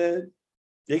SOBs, man,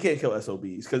 they can't kill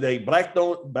SOBs because Black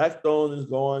Throne is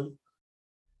gone.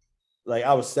 Like,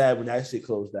 I was sad when that shit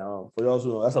closed down. For those who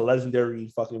know, that's a legendary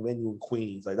fucking venue in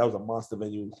Queens. Like, that was a monster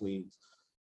venue in Queens.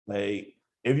 Like,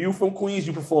 if you from Queens,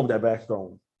 you performed at Black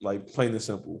Throne. Like, plain and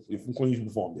simple. If you're from Queens, you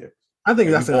performed there. I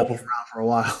think that's gonna be around for a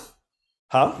while.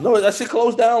 Huh? No, that shit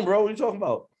closed down, bro. What are you talking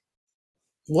about?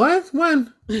 What?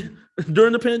 When?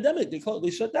 During the pandemic, they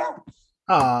shut down.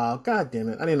 Oh, god damn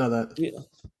it. I didn't know that. Yeah.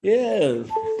 You know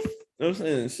what I'm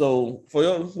saying? So for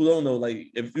those who don't know, like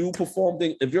if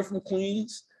you're from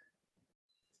Queens,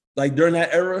 like during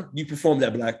that era, you performed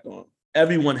at Black Dawn.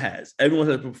 Everyone has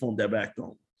performed at Black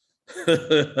Dawn.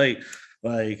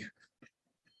 like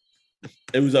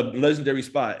it was a legendary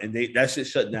spot, and that shit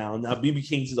shut down. Now BB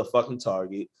King's is a fucking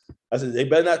target. I said they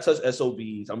better not touch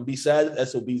SOBs. I'm gonna be sad if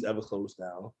SOBs ever close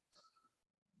down.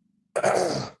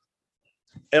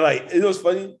 And like it was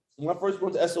funny when I first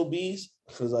went to SOBs,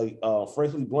 because like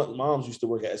frankly Blunt moms used to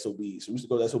work at SOBs. So we used to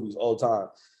go to SOBs all the time,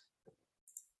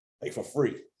 like for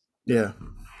free. Yeah.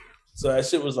 So that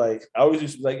shit was like I always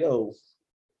used to be like, yo,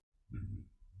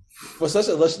 for such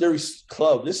a legendary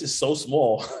club, this is so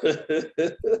small.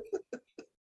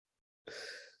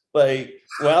 Like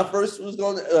when I first was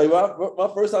going, my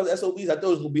first time at SOBs, I thought it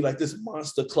was gonna be like this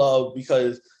monster club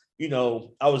because when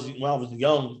I was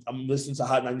young, I'm listening to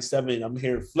Hot 97. I'm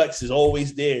hearing Flex is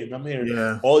always there, and I'm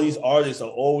hearing all these artists are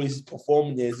always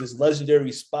performing there. It's this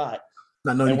legendary spot.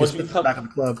 Not knowing you come back of the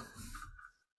club.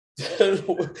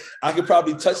 I could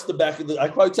probably touch I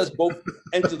could probably touch both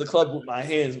ends of the club with my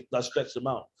hands. I stretch them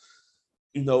out,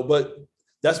 But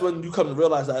that's when you come to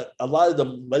realize that a lot of the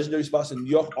legendary spots in New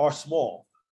York are small.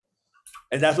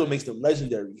 And that's what makes them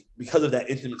legendary because of that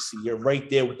intimacy. You're right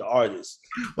there with the artist.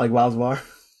 Like Bob's Bar.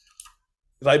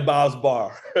 Like Bob's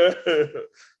Bar.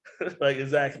 Like,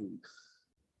 exactly.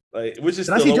 Like, which is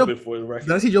still open for the record.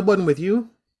 Did I see Joe Budden with you?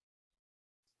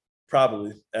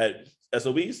 Probably. At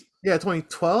SOBs? Yeah,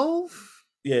 2012?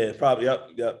 Yeah, probably.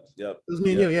 Yep. It was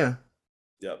me and you, yeah.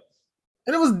 Yep.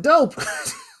 And it was dope.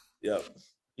 Yep.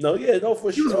 No,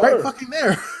 for sure. He was right fucking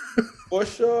there. For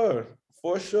sure.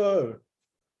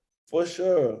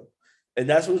 And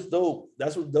that's what's dope.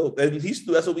 And he used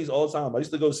to do SOBs all the time. I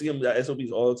used to go see him at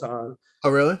SOBs all the time. Oh,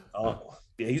 really?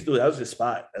 Yeah, he used to do that. Was his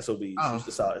spot, SOBs. Oh. He used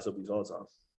to sell SOBs all the time.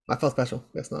 I felt special.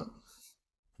 Guess not.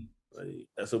 Like,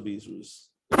 SOBs was...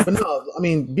 But no, I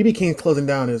mean, BB King closing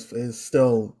down is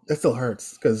still... That still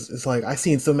hurts. Because it's like, I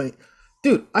seen so many...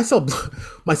 Dude, I saw...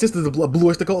 My sister's a Blue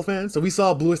Oyster Cult fan, so we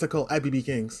saw Blue Oyster Cult at BB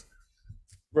King's.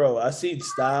 Bro, I seen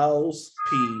Styles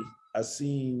P. I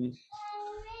seen...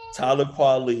 Tyler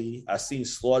Kweli, I seen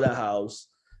Slaughterhouse,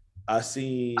 I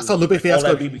saw Lupe Fiasco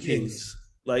all that BB Kings.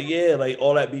 Like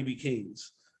all that BB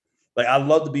Kings. Like I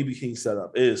love the BB King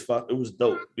setup. It was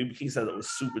dope. BB King setup was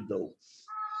super dope.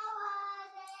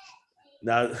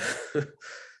 Now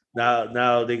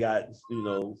they got,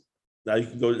 now you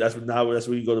can go, that's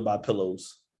where you go to buy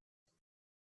pillows.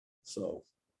 So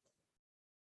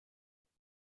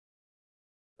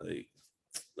like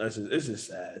it's just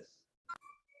sad.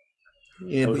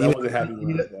 Yeah, I wasn't happy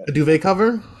with that. A duvet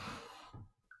cover?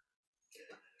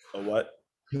 A what?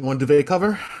 You want a duvet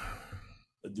cover?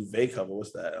 A duvet cover?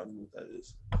 What's that? I don't know what that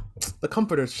is. The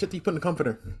comforter. Shit that you put in the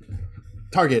comforter.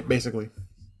 Target, basically.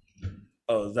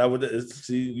 Oh, is that what it is?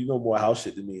 See, you know more house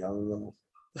shit than me. I don't know.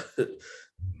 I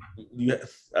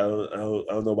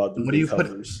don't know about duvet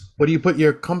covers. What do you put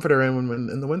your comforter in when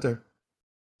in the winter?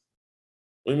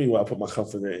 What do you mean when I put my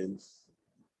comforter in?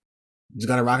 You just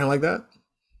got it rocking like that?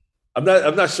 I'm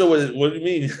not sure what do you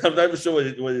mean? I'm not even sure what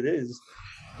it is.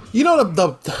 You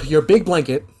know your big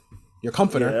blanket, your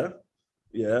comforter.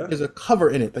 Yeah. There's a cover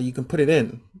in it that you can put it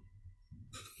in.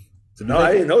 No,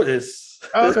 I didn't know this.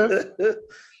 Oh, okay.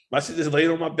 My shit just laid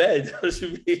on my bed. What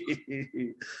you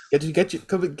mean? You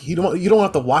don't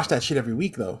have to wash that shit every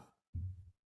week though.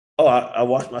 Oh, I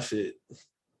wash my shit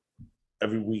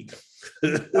every week.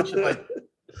 Wash it like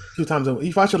 2 times a week.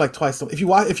 You wash it like twice. If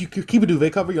you keep a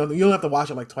duvet cover, you don't have to wash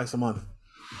it like twice a month.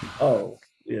 Oh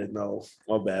yeah, no,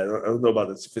 my bad. I don't know about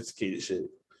the sophisticated shit.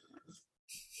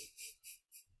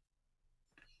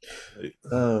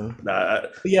 Nah, I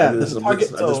yeah, just, the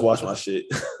Target. I just watch my shit.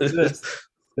 There's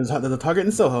a Target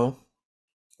in Soho,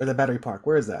 or the Battery Park.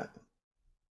 Where is that?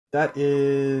 That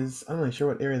is, I'm not really sure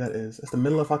what area that is. It's the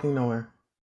middle of fucking nowhere.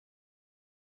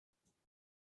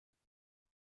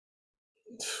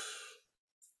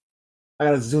 I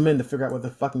gotta zoom in to figure out what the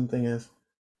fucking thing is.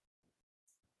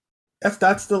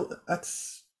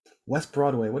 That's West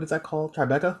Broadway. What is that called?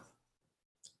 Tribeca?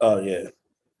 Oh yeah.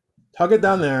 Target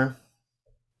down there.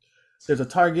 There's a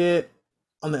Target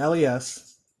on the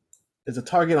LES. There's a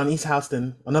Target on East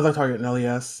Houston. Another Target in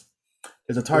LES.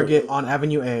 There's a Target on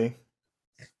Avenue A.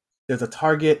 There's a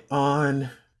Target on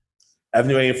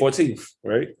Avenue A and 14th,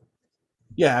 right?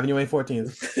 Yeah, Avenue A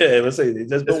 14th. Yeah, let's say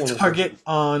just There's a Target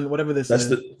on whatever this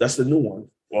is. That's the new one.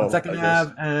 Well, on Second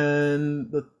Ave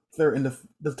and the third and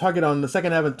the Target on the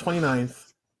Second Ave and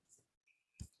 29th.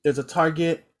 There's a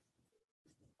Target,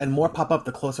 and more pop up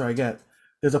the closer I get.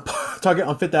 There's a Target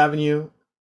on Fifth Avenue.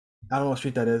 I don't know what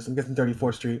street that is. I'm guessing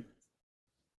 34th Street.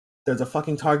 There's a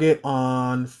fucking Target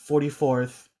on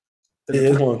 44th.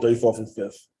 There's one on 34th and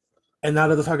 5th. And now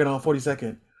there's a Target on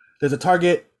 42nd. There's a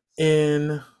Target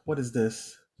in, what is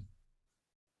this?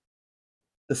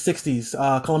 The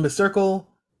 60s, Columbus Circle.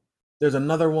 There's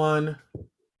another one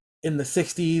in the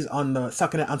 60s on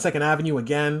Second Avenue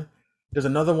again. There's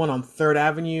another one on 3rd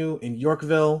Avenue in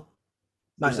Yorkville.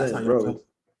 That's not Yorkville.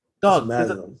 Dog,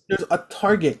 there's a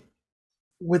Target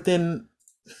within.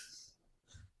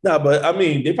 Nah, but I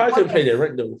mean, they probably couldn't pay their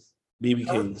rent though. BB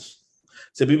Kings.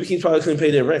 So BB Kings probably couldn't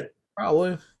pay their rent.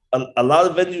 Probably. A lot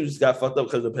of venues got fucked up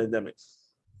because of the pandemic.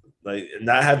 Like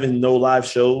not having no live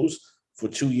shows for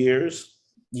 2 years.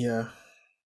 Yeah.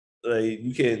 Like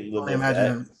you can't live I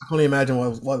can only imagine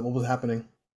what was happening.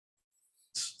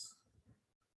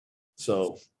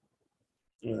 So,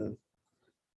 man,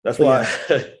 that's why.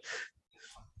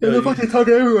 There's a fucking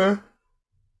Target everywhere.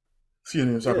 Excuse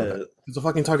me, sorry about that. There's a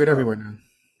fucking Target everywhere now.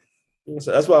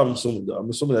 So that's why I'm assuming though. I'm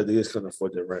assuming that they just couldn't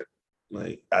afford their rent.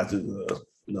 Like after the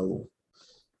no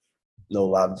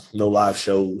live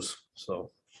shows.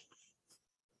 So.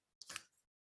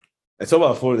 And talk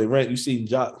about for the rent, you see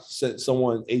Jock sent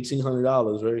someone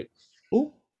 $1,800, right?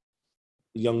 Who?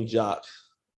 Young Jock.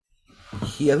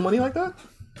 He has money like that?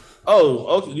 Oh,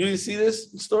 okay. You didn't see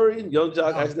this story? Young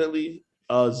Jock accidentally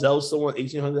Zelled someone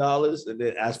 $1,800 and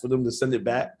then asked for them to send it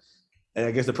back. And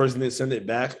I guess the person didn't send it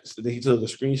back. So then he took a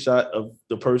screenshot of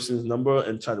the person's number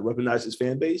and tried to weaponize his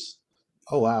fan base.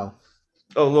 Oh wow.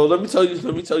 Oh well, let me tell you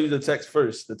the text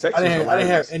first. The text. I didn't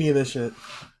hear any of this shit.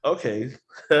 Okay.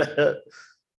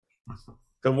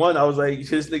 The one I was like,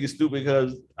 this nigga stupid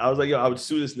because I was like, yo, I would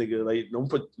sue this nigga. Like, don't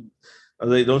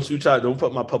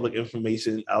put my public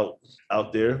information out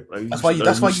there. Like, that's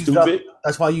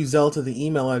why you Zell to the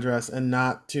email address and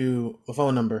not to the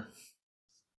phone number.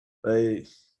 Like,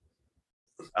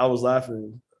 I was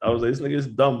laughing. I was like, this nigga is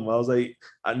dumb. I was like,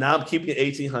 now I'm keeping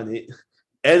 $1,800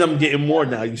 and I'm getting more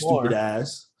now, you stupid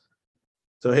ass.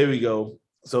 So here we go.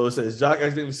 So it says Jock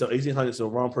accidentally sell $1,800 to the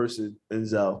wrong person in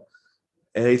Zell.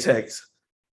 And they text,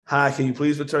 hi, can you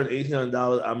please return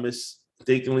 $1,800 I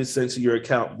mistakenly sent to your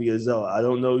account via Zelle? I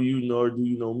don't know you, nor do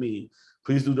you know me.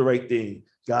 Please do the right thing.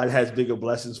 God has bigger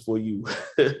blessings for you.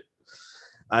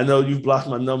 I know you've blocked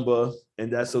my number,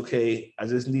 and that's okay. I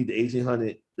just need the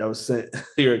 $1,800 that was sent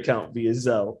to your account via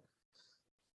Zelle.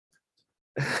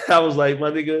 I was like, my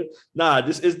nigga, nah,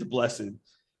 this is the blessing.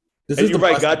 And you're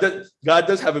right, God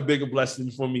does have a bigger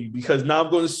blessing for me because now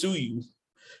I'm going to sue you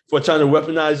for trying to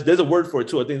weaponize. There's a word for it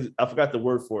too. I forgot the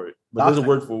word for it, but there's a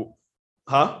word for,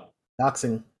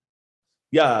 doxing.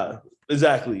 Yeah,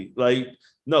 exactly. Like,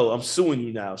 no, I'm suing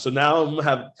you now. So now I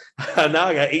got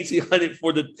 $1,800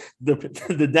 for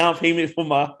the down payment for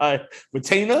my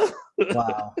retainer.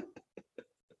 Wow.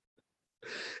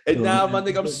 And now my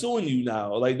nigga, I'm suing you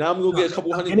now. Like now I'm gonna get a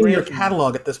couple $100 grand. Your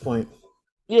catalog at this point.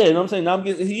 Yeah, you know what I'm saying? Now I'm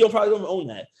getting. He probably don't own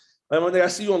that. Like my nigga, I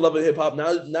see you on Love and Hip Hop.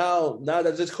 Now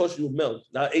that just cost you $1 million.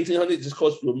 Now $1,800 just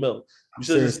cost you $1 million.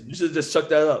 You should just chuck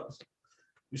that up.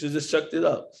 You should just chucked it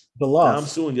up. The loss. Now I'm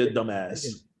suing your dumb ass.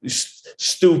 You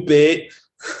stupid.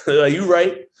 Like, you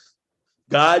right.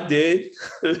 God did.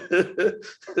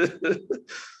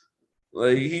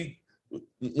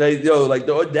 Like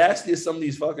the audacity of some of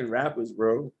these fucking rappers,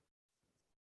 bro.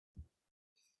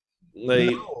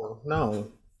 Like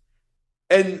no.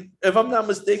 And if I'm not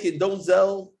mistaken, don't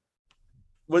Zelle,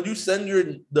 when you send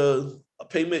the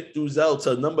payment through Zelle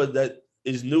to a number that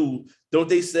is new, don't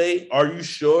they say, are you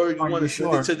sure you want to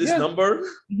send it to this number?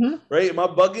 Mm-hmm. Right? Am I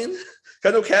bugging?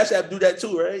 I know Cash App do that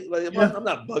too, right? Like, I'm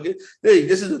not bugging. Hey,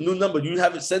 this is a new number. You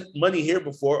haven't sent money here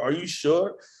before. Are you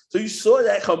sure? So you saw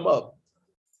that come up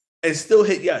and still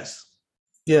hit yes.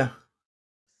 Yeah.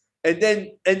 and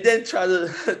then try to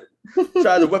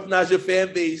try to weaponize your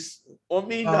fan base on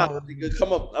me. Nah, nigga,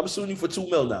 come up. I'm suing you for $2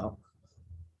 million now.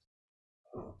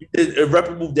 You did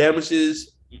irreparable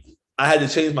damages. I had to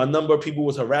change my number. People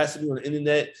was harassing me on the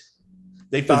internet.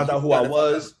 They found out who I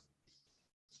was.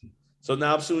 So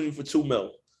now I'm suing you for $2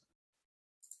 million.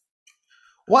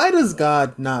 Why does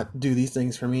God not do these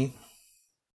things for me?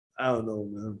 I don't know,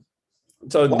 man. I'm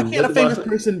telling Why you, can't a famous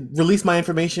person release my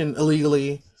information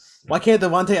illegally? Why can't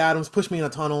Devontae Adams push me in a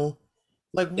tunnel?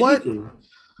 Like what? Anything.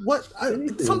 What?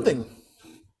 Something.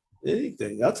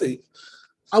 Anything. I'll take.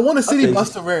 I want a city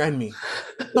bus to rear end me.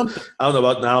 Something. I don't know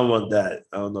about. I don't want that.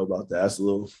 I don't know about that. That's a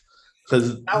little.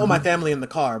 Because I want my family in the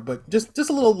car, but just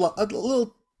a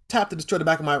little tap to destroy the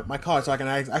back of my car so I can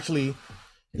actually,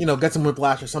 get some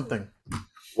whiplash or something.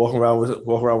 Walk around with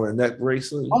a neck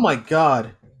bracelet. Oh my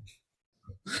god!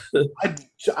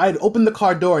 I'd open the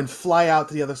car door and fly out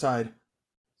to the other side.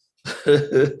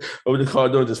 Open the car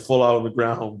door, just fall out on the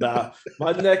ground. Bow.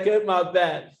 My neck and my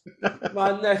back.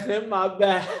 My neck and my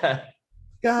back.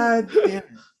 God damn it.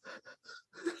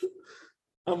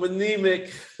 I'm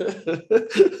anemic.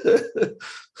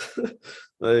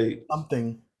 Like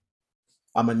something.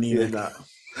 I'm anemic. Yeah,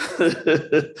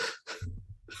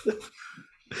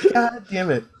 God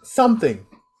damn it. Something.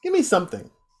 Give me something.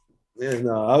 Yeah,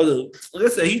 no. Like I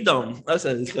said, he's dumb. I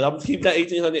said, because I'm keeping that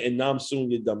 1,800 and now I'm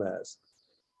suing your dumb ass.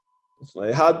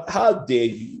 Like, how dare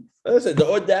you? Like I said, the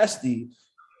audacity,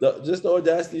 the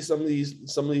audacity of some of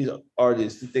these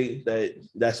artists to think that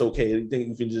that's okay. They think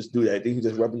you can just do that. They can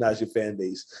just weaponize your fan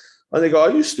base. And they go,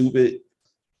 are you stupid?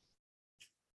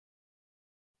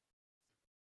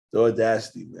 The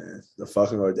audacity, man. The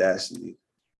fucking audacity.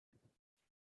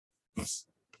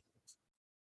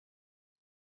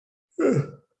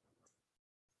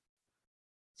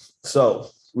 So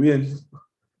we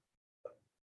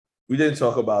didn't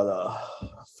talk about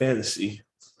fantasy.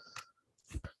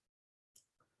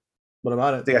 What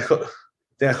about it? I think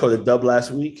I called a dub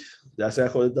last week. Did I say I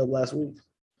called a dub last week?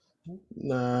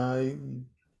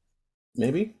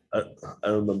 Maybe. I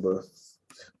remember.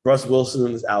 Russ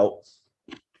Wilson is out.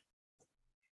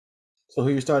 So who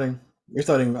are you starting? You're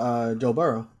starting Joe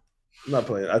Burrow. I'm not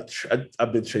playing.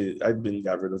 I've been traded. I've been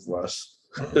got rid of Russ.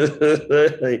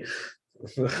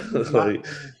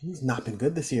 He's not been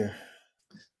good this year.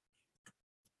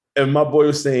 And my boy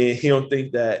was saying he don't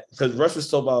think that because Russ was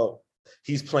talking about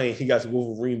he's playing. He got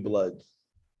Wolverine blood.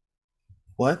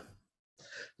 What?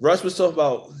 Russ was talking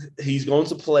about he's going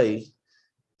to play.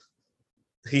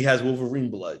 He has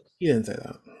Wolverine blood. He didn't say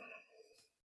that.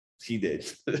 He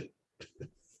did.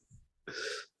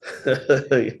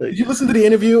 Did you listen to the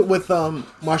interview with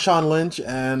Marshawn Lynch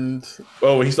and?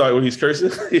 Oh, when he's cursing,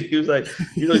 he was like,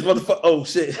 motherfucker. Oh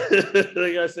shit!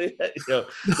 I gotta say that. No,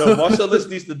 Marshawn Lynch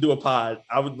needs to do a pod.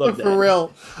 I would love that for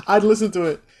real. I'd listen to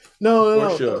it.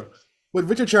 No, for sure. With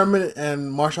Richard Sherman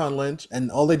and Marshawn Lynch, and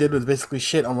all they did was basically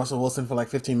shit on Russell Wilson for like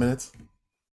 15 minutes.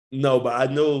 No, but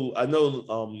I know.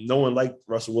 No one liked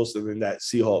Russell Wilson in that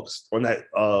Seahawks on that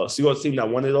Seahawks team that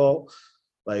won it all.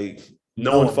 Like.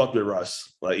 No one fucked with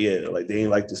Russ. Like, yeah, like they ain't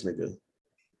like this nigga.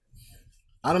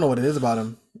 I don't know what it is about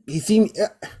him. He seemed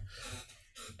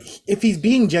if he's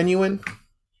being genuine,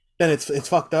 then it's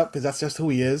fucked up because that's just who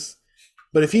he is.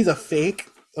 But if he's a fake,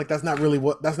 like that's not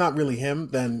really him,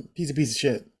 then he's a piece of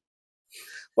shit.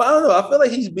 Well, I don't know. I feel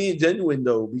like he's being genuine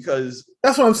though, because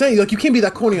that's what I'm saying. Like you can't be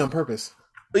that corny on purpose.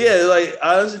 But yeah, like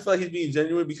I honestly feel like he's being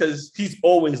genuine because he's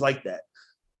always like that.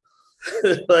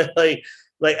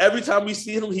 Like every time we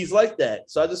see him, he's like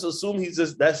that. So I just assume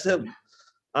that's him.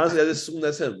 Honestly, I just assume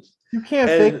that's him. You can't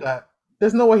fake that.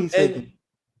 There's no way he's faking.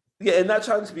 Yeah, and not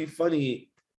trying to be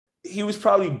funny, he was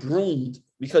probably groomed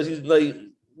because he's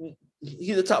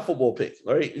a top football pick,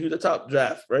 right? He was a top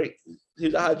draft, right? He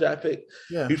was a high draft pick.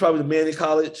 Yeah. He's probably the man in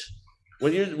college.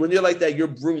 When you're like that, you're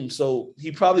groomed. So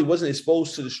he probably wasn't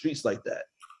exposed to the streets like that.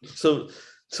 So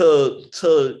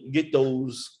to get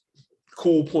those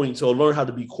cool points or learn how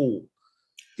to be cool.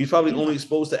 He's probably only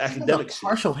exposed to academic shit.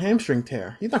 Partial hamstring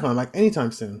tear. He's not going to like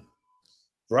anytime soon.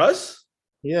 Russ?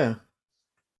 Yeah.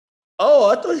 Oh,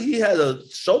 I thought he had a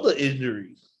shoulder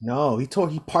injury. No, he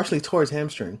partially tore his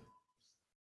hamstring.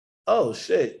 Oh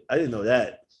shit! I didn't know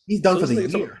that. He's done for the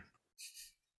year.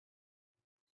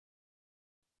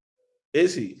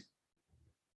 Is he?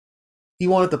 He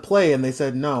wanted to play, and they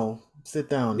said no. Sit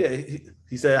down. Yeah,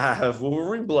 he said I have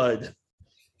Wolverine blood.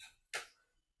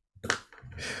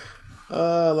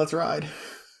 Let's ride.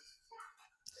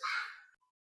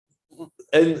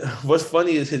 And what's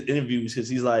funny is his interviews, because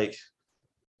he's like,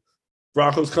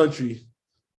 Broncos country,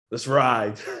 let's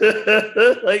ride.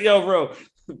 Like, yo, bro,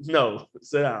 no,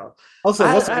 sit down. Also,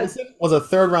 Russell Wilson was a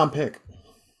 3rd-round pick.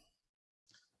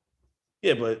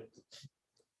 Yeah, but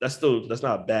that's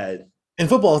not bad. In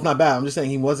football, it's not bad. I'm just saying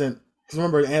he wasn't. Because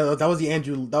remember, that was the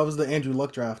Andrew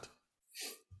Luck draft.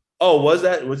 Oh, was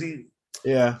he?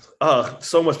 Yeah.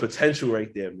 So much potential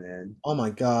right there, man. Oh my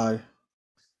god.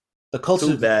 The culture.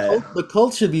 Too bad. The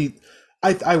cult should be.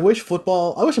 I wish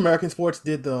football. I wish American sports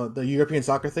did the European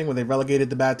soccer thing where they relegated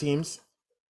the bad teams.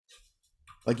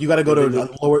 Like you got to go to a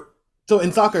lower. So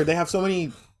in soccer, they have so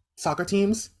many soccer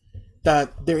teams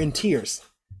that they're in tiers.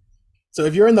 So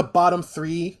if you're in the bottom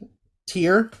 3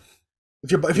 tier,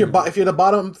 if you're the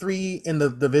bottom 3 in the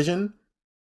division,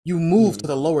 you move to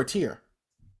the lower tier.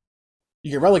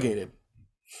 You get relegated.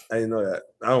 I didn't know that.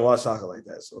 I don't watch soccer like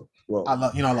that. So I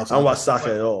love soccer. I don't watch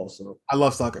soccer at all. So I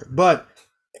love soccer, but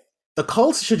the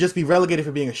Colts should just be relegated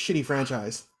for being a shitty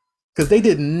franchise because they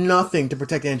did nothing to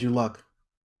protect Andrew Luck.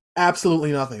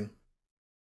 Absolutely nothing.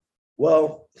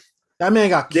 Well, that man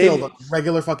got killed on a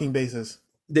regular fucking basis.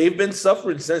 They've been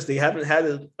suffering since. They haven't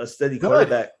had a steady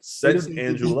quarterback since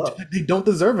Andrew Luck. They don't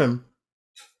deserve him.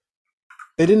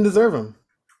 They didn't deserve him.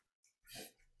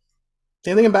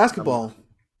 Same thing in basketball.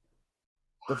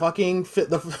 The fucking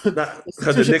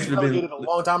the Knicks have been a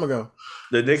long time ago.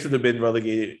 The Knicks would have been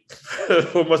relegated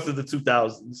for most of the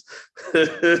 2000s.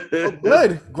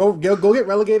 Oh, good. Go get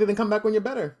relegated and come back when you're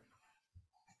better.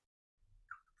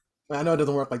 I know it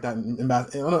doesn't work like that in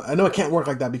basketball. I know it can't work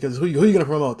like that because who are you going to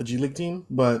promote? The G League team?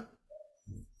 But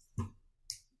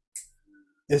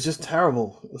it's just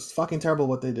terrible. It's fucking terrible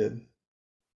what they did.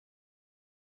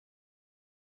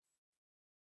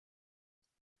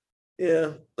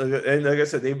 Yeah, and like I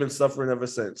said, they've been suffering ever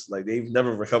since. Like they've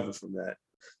never recovered from that.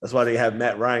 That's why they have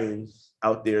Matt Ryan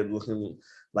out there looking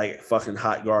like fucking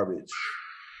hot garbage.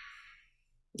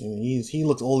 Yeah, he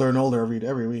looks older and older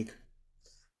every week.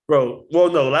 Bro,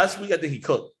 well, no, last week I think he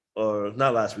cooked, or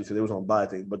not last week because it was on bye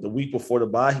thing, but the week before the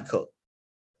bye he cooked.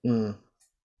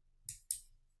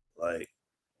 Like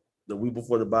the week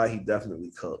before the bye, he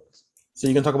definitely cooked. So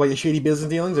you gonna talk about your shady business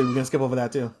dealings, or are you gonna skip over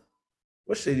that too?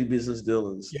 What shady business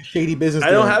dealings? Your shady business. I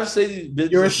don't have shady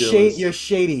business. You're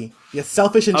shady. You're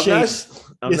selfish and shady.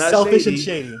 I'm not selfish shady. And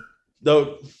shady.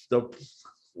 I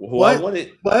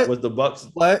wanted was the Bucks.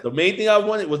 What? The main thing I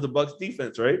wanted was the Bucks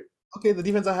defense, right? Okay, the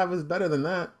defense I have is better than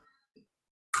that.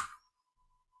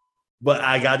 But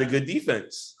I got a good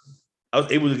defense. I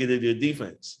was able to get a good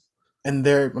defense. And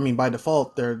by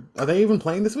default, are they even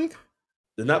playing this week?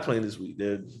 They're not playing this week.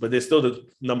 But they're still the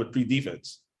number 3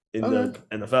 defense in the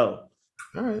NFL.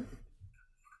 All right.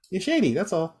 You're shady.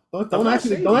 That's all. Don't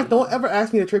ever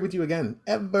ask me to trade with you again.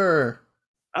 Ever.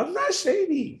 I'm not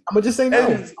shady. I'm gonna just say no.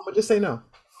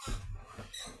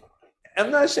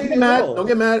 I'm not shady. Don't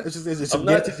get mad. It's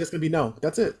just gonna be no.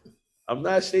 That's it. I'm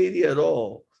not shady at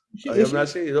all. I'm not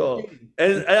shady at all.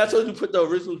 And I told you to put the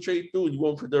original trade through, and you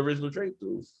won't put the original trade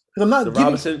through. I'm not the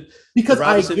Robinson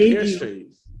Pierce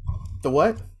trade. The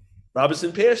what?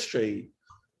 Robinson Pierce trade.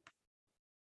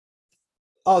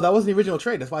 Oh, that was the original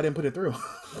trade. That's why I didn't put it through.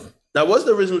 That was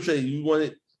the original trade. You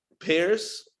wanted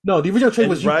Pierce? No, the original trade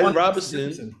was Ryan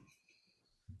Robinson.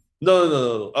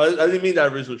 No. I didn't mean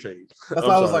that original trade. That's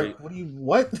why I was like,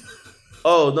 what?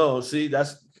 Oh no,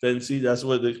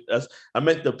 I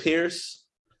meant the Pierce,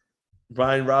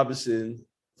 Brian Robinson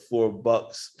for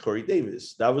Bucks, Corey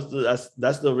Davis.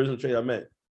 That's the original trade I meant.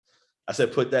 I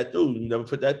said put that through. You never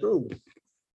put that through.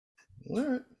 All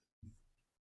right.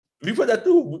 If you put that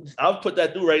through, I'll put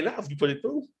that through right now if you put it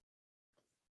through.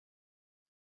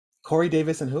 Corey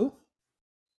Davis and who?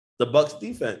 The Bucks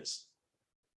defense.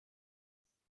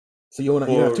 So you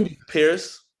have two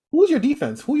Pierce. Who's your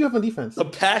defense? Who you have on defense? The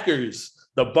Packers.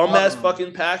 The bum-ass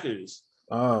fucking Packers.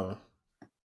 Oh.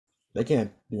 They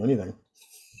can't do anything.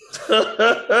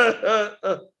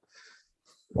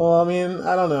 Well, I mean,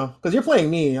 I don't know. Because you're playing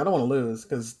me. I don't want to lose.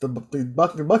 Because the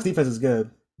Bucks defense is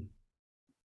good.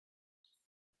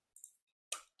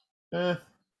 Who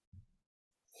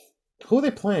are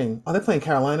they playing? Are they playing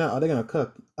Carolina? Are they gonna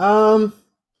cook? Well,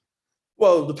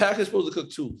 the Packers supposed to cook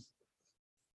too.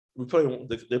 They're playing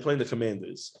the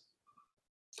Commanders.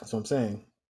 That's what I'm saying.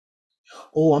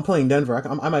 Oh, I'm playing Denver.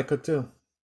 I might cook too.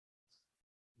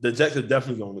 The Jets are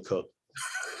definitely going to cook.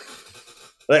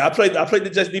 Like I played the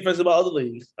Jets defense in my other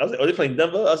league. I was like, oh, they're playing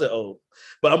Denver? I was like, oh.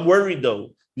 But I'm worried though,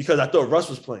 because I thought Russ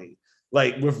was playing.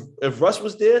 Like if Russ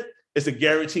was there, it's a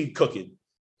guaranteed cooking.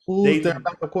 Who's their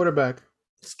backup quarterback?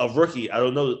 A rookie. I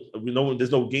don't know. We know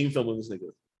there's no game film on this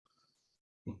nigga.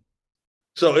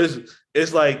 So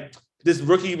it's like this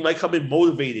rookie might come in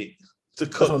motivated to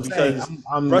cook because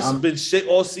Russ has been shit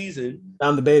all season.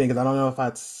 I'm debating because I don't know if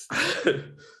that's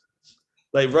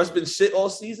like Russ been shit all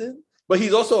season, but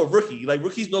he's also a rookie. Like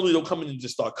rookies normally don't come in and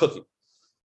just start cooking.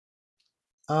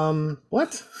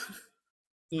 What?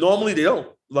 Normally they don't.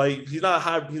 Like he's not a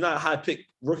high. He's not a high pick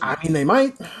rookie. I mean, they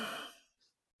might.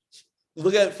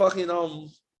 Look at fucking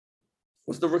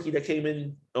what's the rookie that came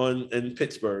in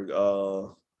Pittsburgh?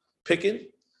 Pickens.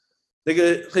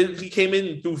 He came in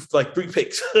and threw like 3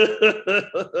 picks.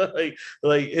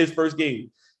 like his first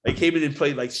game. He came in and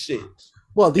played like shit.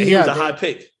 Well, he was a high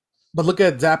pick. But look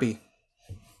at Zappy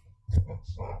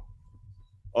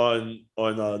on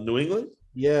New England.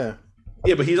 Yeah,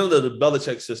 but he's under the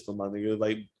Belichick system, my nigga.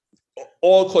 Like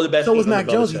all quarterbacks. So was Mac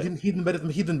Jones. He's been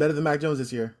better than Mac Jones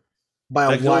this year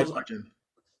by a wide margin.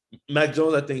 Mac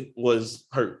Jones, I think, was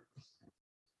hurt.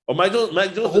 Or Mac Jones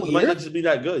might not just be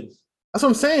that good. That's what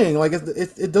I'm saying. Like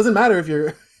it doesn't matter if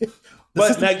you're.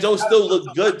 But Mac Jones still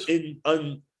looked good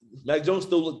Mac Jones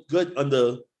still looked good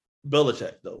under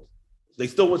Belichick, though. They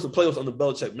still went to playoffs under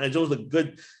Belichick. Mac Jones looked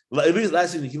good. At least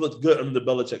last season, he looked good under the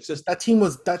Belichick system. That team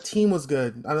was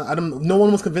good. No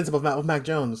one was convinced about Mac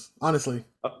Jones. Honestly,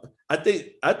 I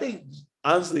think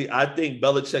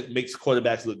Belichick makes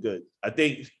quarterbacks look good. I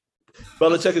think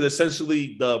Belichick is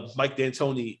essentially the Mike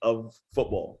D'Antoni of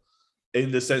football,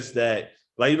 in the sense that,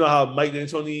 like, you know how Mike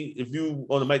D'Antoni, if you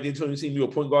on the Mike D'Antoni team, you're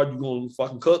a point guard, you're gonna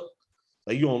fucking cook,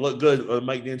 like you're gonna look good on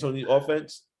Mike D'Antoni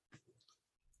offense.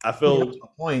 I feel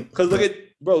because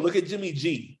look at Jimmy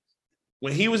G.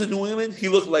 When he was in New England, he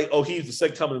looked like he's the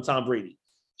second coming of Tom Brady.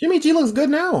 Jimmy G looks good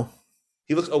now.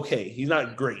 He looks okay. He's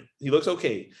not great. He looks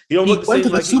okay. He went to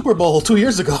the Super Bowl 2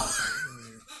 years ago.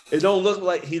 He don't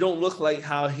look like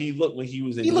how he looked when he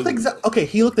was in. He looked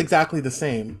exactly the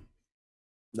same.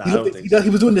 Nah, he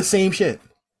was doing the same shit.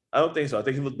 I don't think so. I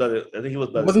think he looked better. He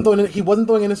wasn't throwing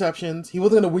interceptions. He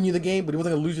wasn't going to win you the game, but he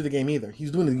wasn't going to lose you the game either. He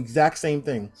was doing the exact same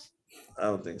thing. I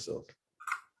don't think so.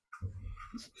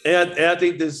 And I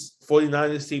think this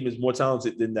 49ers team is more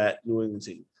talented than that New England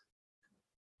team.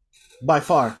 By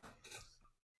far.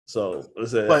 So,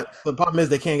 but the problem is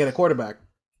they can't get a quarterback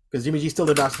because Jimmy G's still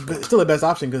the best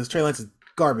option because Trey Lance is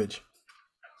garbage.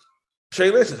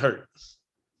 Trey Lance is hurt.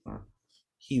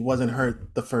 He wasn't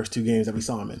hurt the first 2 games that we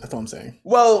saw him in. That's all I'm saying.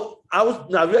 Well, we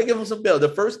gotta give him some bail. The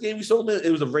first game we saw him in,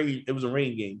 it was a rain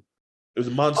game. It was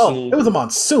a monsoon. Oh, it was a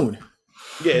monsoon.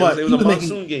 Yeah, it was a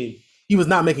monsoon game. He was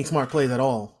not making smart plays at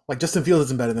all. Like Justin Fields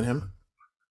isn't better than him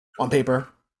on paper.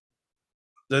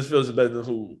 Justin Fields is better than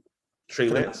who? Trey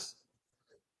Lance.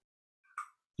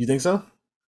 You think so?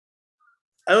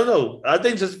 I don't know. I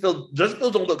think Justin Fields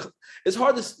don't look. It's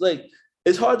hard to say.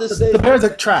 The Bears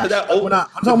are trash.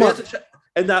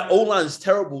 And that O-line is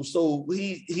terrible. So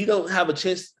he don't have a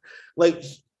chance. Like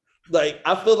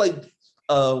I feel like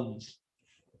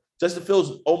Justin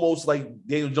Fields almost like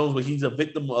Daniel Jones, but he's a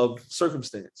victim of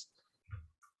circumstance.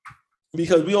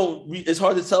 Because it's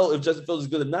hard to tell if Justin Fields is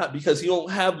good or not because he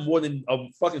don't have more than a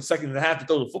fucking second and a half to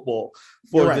throw the football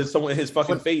for someone in his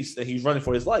fucking face that he's running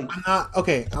for his life.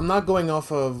 I'm not going off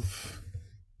of.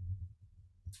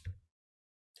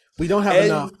 We don't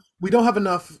have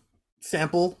enough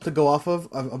sample to go off of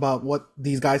about what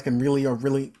these guys can really or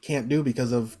really can't do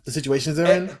because of the situations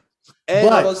they're in. And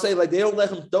I was say, like, they don't let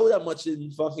him throw that much in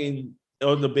fucking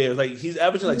on the Bears. Like, he's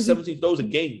averaging like 17 throws a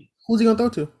game. Who's he gonna throw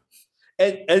to?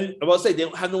 And I was say they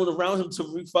don't have no one around him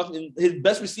to fucking. His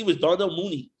best receiver is Darnell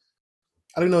Mooney.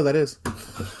 I don't know who that is.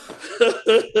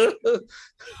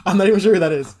 I'm not even sure who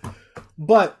that is.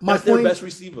 But That's their best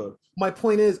receiver. My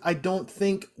point is, I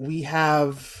think we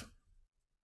have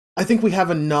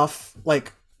enough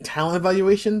like talent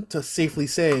evaluation to safely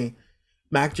say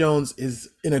Mac Jones is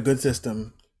in a good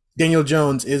system. Daniel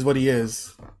Jones is what he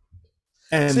is.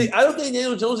 And see, I don't think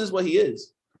Daniel Jones is what he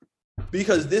is.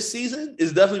 Because this season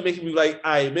is definitely making me like,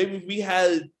 all right, maybe we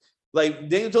had like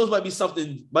Daniel Jones might be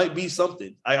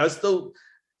something. I still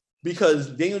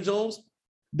because Daniel Jones,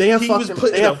 terrible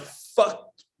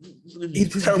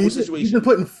situation. He's been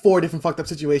put in 4 different fucked up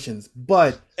situations.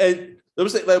 But let me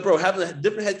say, like, bro, having a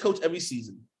different head coach every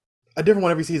season. A different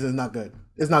one every season is not good.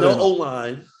 It's not no good.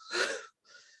 O-line.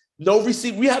 No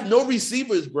receiver. We have no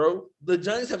receivers, bro. The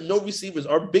Giants have no receivers.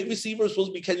 Our big receiver is supposed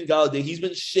to be Kenny Golladay. He's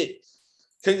been shit.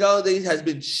 Kenny Golladay has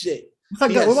been shit.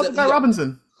 What about Guy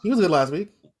Robinson? He was good last week.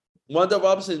 Wan'Dale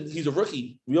Robinson, he's a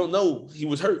rookie. We don't know. He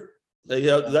was hurt.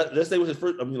 Yesterday was his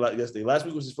first. Yesterday. Last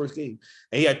week was his first game,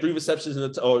 and he had 4 receptions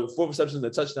and a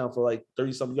touchdown for like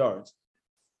 30-some yards.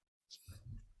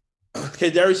 Okay,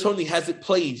 Darius Toney hasn't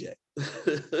played yet.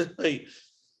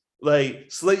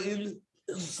 like Slayton,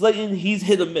 he's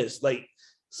hit or miss. Like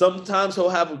sometimes he'll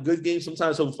have a good game,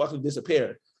 sometimes he'll fucking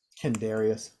disappear. Ken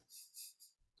Darius.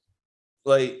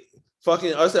 Like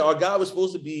fucking, I said our guy was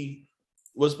supposed to be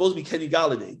Kenny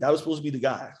Golladay. That was supposed to be the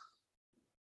guy.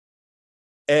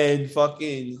 And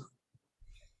fucking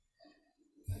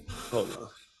hold on.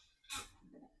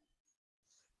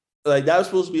 Like that was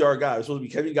supposed to be our guy. It was supposed to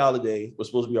be Kenny Galladay. Was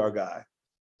supposed to be our guy,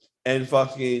 and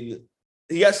fucking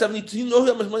he got 72. You know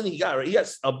how much money he got, right? He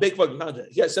got a big fucking contract.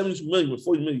 He got 72 million with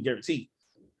 40 million guaranteed.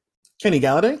 Kenny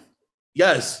Galladay?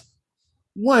 Yes,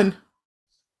 When?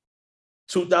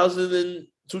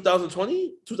 2020,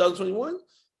 2021.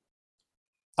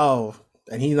 Oh,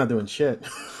 and he's not doing shit.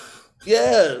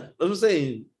 Yeah, that's what I'm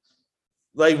saying.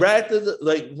 Like right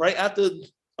after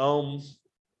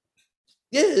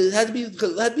yeah, it had to be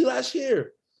because it had to be last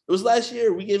year. It was last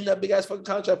year. We gave him that big ass fucking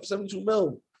contract for 72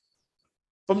 mil.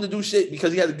 For him to do shit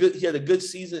because he had a good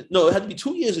season. No, it had to be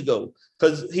 2 years ago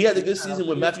because he had a good season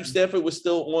when Matthew Stafford was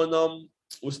still on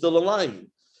was still a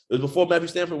Lion. It was before Matthew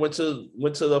Stafford went to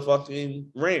the fucking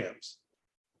Rams.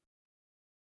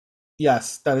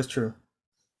 Yes, that is true.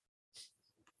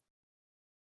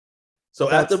 So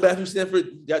after Matthew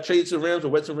Stafford got traded to the Rams or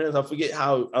went to the Rams, I forget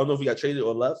how. I don't know if he got traded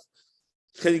or left.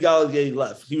 Kenny Galladay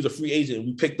left. He was a free agent.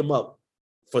 We picked him up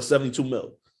for 72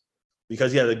 mil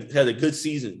because he had a good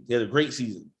season. He had a great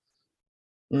season.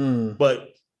 But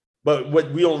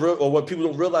what we don't or what people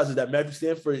don't realize is that Matthew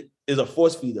Stafford is a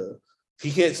force feeder.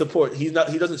 He can't support. He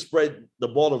doesn't spread the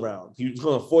ball around. He was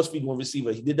going to force feed one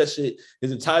receiver. He did that shit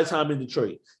his entire time in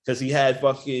Detroit because he had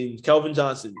fucking Kelvin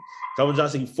Johnson. Kelvin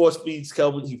Johnson, he force feeds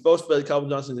Kelvin. He force fed Kelvin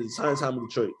Johnson his entire time in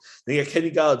Detroit. Then he got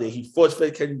Kenny Galladay. He force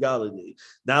fed Kenny Galladay.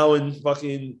 Now in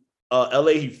fucking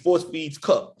LA, he force feeds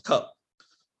Cup.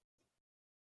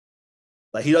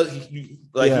 Like he does. He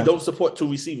don't support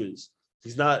two receivers.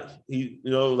 He's not.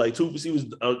 Like two receivers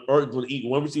are going to eat.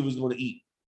 One receiver is going to eat.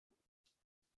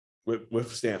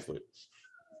 With Stanford.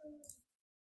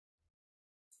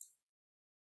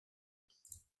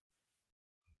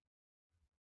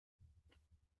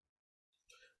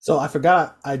 So I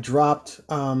forgot I dropped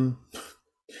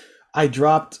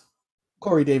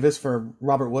Corey Davis for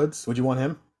Robert Woods. Would you want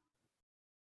him?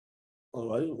 Oh,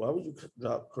 why would you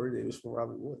drop Corey Davis for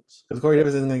Robert Woods? Because Corey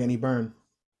Davis isn't going to get any burn.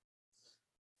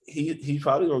 He's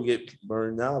probably going to get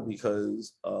burned now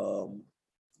because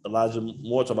Elijah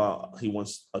Moore talking about he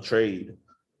wants a trade.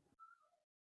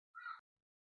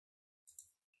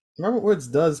 Robert Woods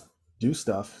does do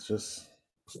stuff. It's just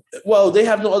they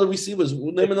have no other receivers.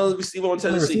 Name another receiver on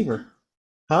Tennessee. Receiver.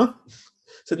 Huh?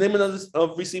 So name another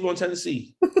receiver on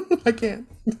Tennessee. I can't.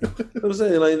 I'm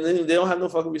saying like they don't have no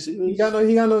fucking receivers. He got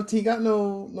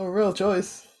no real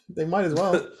choice. They might as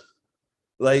well.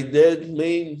 Like their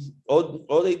main,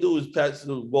 all they do is pass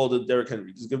the ball to Derrick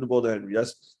Henry. Just give the ball to Henry.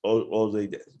 That's all they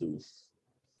do.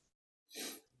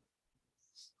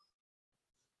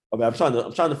 I mean, I'm trying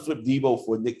to flip Debo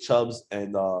for Nick Chubbs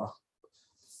and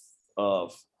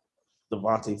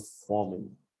Devontae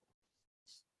Foreman.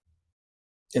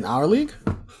 In our league?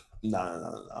 No,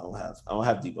 I don't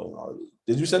have Debo in our league.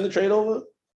 Did you send the trade over?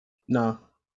 No.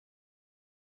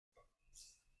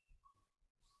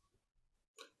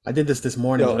 I did this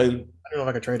morning. I don't know if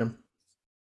I could trade him.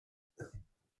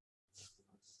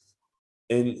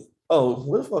 And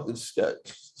where the fuck is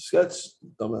Sketch? Sketch,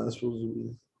 dumbass, supposed to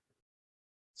be.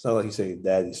 Sound like he's saying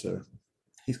 "Daddy, sir."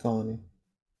 He's calling me.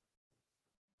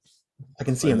 I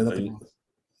can see him. Are you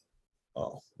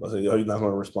not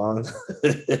going to respond?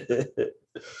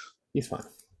 He's fine.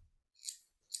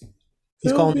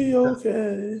 He's calling me.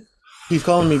 Okay. He's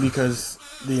calling me because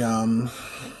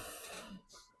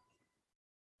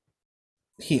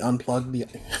he unplugged the.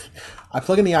 I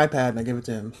plug in the iPad and I give it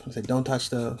to him. I say, "Don't touch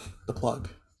the plug."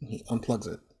 And he unplugs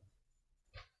it.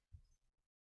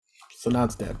 So now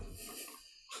it's dead.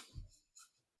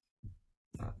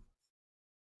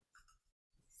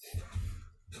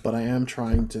 But I am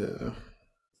trying to.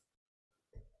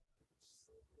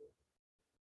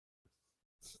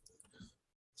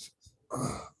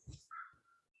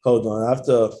 Hold on,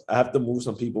 I have to move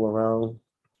some people around.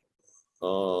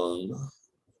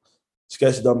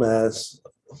 Sketch dumbass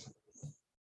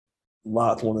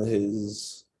locked one of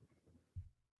his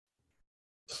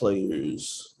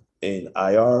players in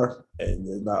IR, and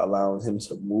they're not allowing him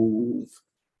to move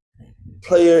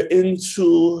player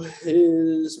into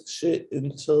his shit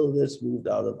until it's moved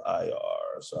out of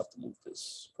IR. So I have to move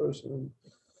this person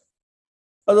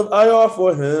out of IR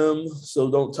for him. So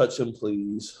don't touch him,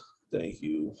 please. Thank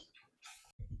you.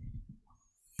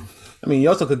 I mean, you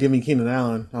also could give me Keenan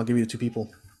Allen. I'll give you the two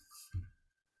people.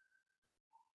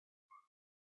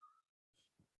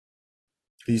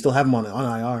 You still have him on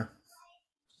IR.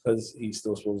 Because he's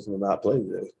still supposed to not play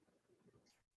today.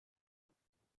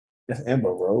 That's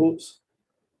Amber Rose.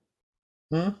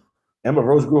 Amber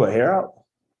Rose grew her hair out.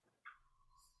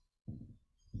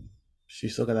 She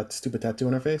still got that stupid tattoo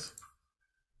on her face?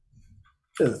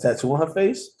 She has a tattoo on her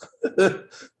face?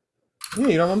 Yeah,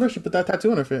 you don't remember? She put that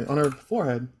tattoo on her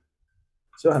forehead.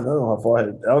 She don't have nothing on her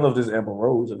forehead. I don't know if this is Amber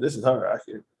Rose. If this is her, I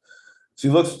can. She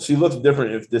looks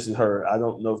different if this is her. I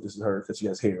don't know if this is her because she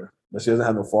has hair, but she doesn't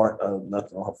have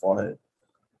nothing on her forehead.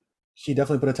 She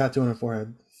definitely put a tattoo on her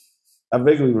forehead. I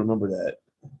vaguely remember that.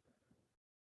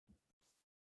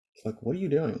 It's like, what are you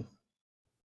doing?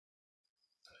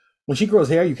 When she grows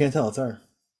hair, you can't tell it's her.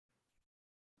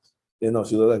 Yeah, no,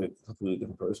 she looks like a completely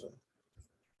different person.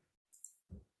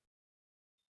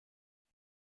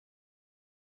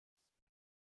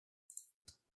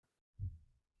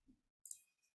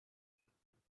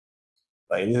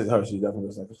 Like this is her. She definitely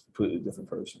looks like a completely different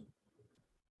person.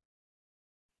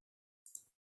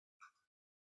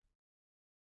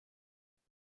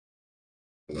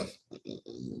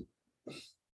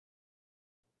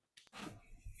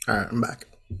 All right, I'm back.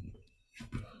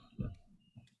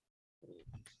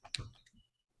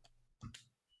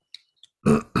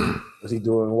 Was he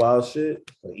doing wild shit?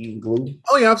 Like eating glue?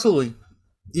 Oh yeah, absolutely.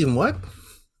 Even what?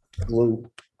 Glue.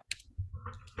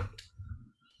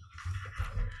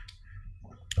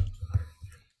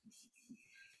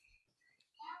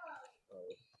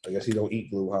 I guess he don't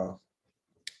eat glue, huh?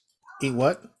 Eat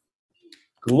what?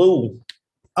 Glue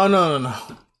Oh no.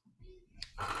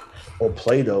 or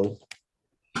Play-Doh.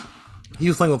 He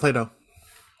was playing with Play-Doh.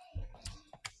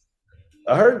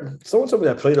 I heard someone told me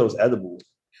that Play-Doh is edible.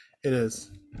 It is.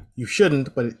 You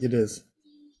shouldn't, but it is.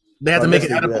 They had I to make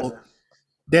guess it they do edible. that.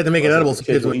 They had to make it So edible the so kids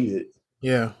kids will would. eat it.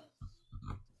 Yeah.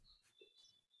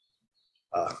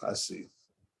 I see.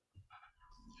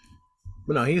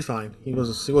 But no, he's fine. He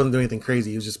wasn't doing anything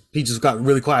crazy. He just got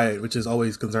really quiet, which is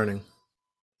always concerning.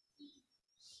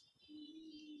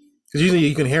 Because usually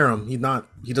you can hear him. He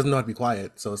doesn't know how to be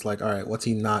quiet. So it's like, all right, what's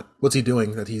he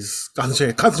doing that he's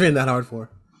concentrating that hard for?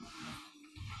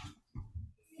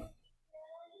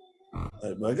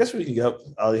 Right, but I guess we can get up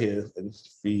out of here and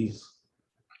be.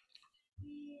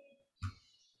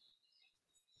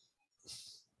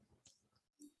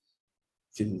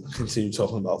 Can continue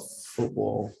talking about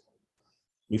football.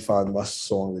 We find my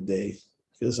song of the day.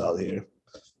 Get us out of here.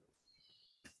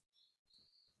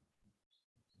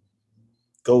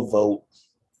 Go vote.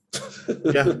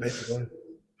 Yeah, basically.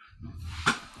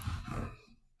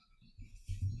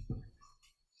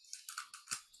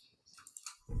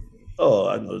 Oh,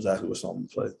 I know exactly what song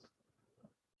to play.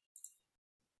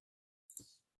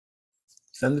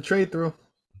 Send the trade through.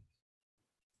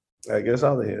 I guess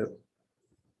out of here.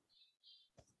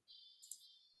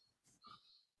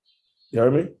 You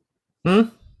heard me? I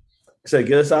said,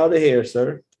 get us out of here,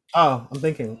 sir. Oh, I'm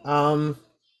thinking. Oh.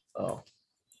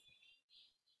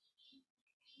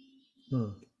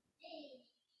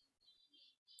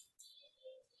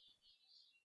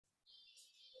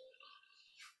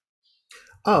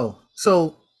 Oh,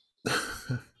 so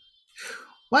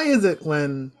why is it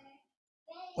when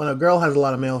a girl has a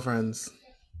lot of male friends,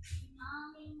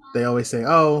 they always say,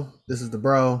 "Oh, this is the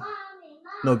bro,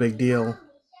 no big deal,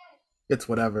 it's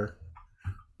whatever."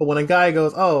 But when a guy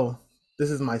goes, "Oh,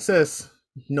 this is my sis,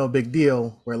 no big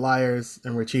deal, we're liars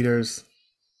and we're cheaters,"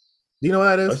 do you know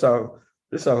what that is?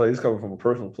 This sounds like it's coming from a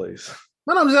personal place.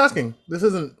 No, I'm just asking. This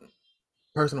isn't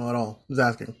personal at all. I'm just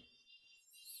asking.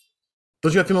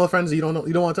 Don't you have female friends that you don't know,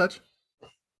 you don't want to touch?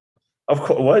 Of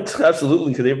course, what?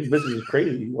 Absolutely, because every business is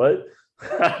crazy. What?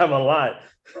 I have a lot.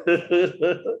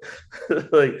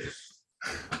 Like,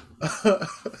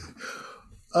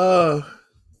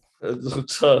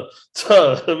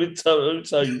 let me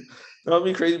tell you. You know how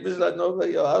many crazy bitches I know?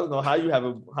 Like, yo, I don't know how you have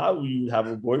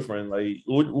a boyfriend. Like,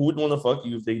 who would want to fuck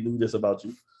you if they knew this about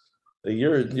you? Like,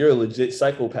 you're a legit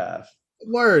psychopath.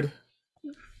 Word.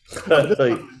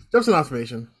 like, Just an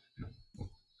observation.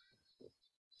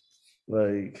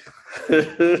 like,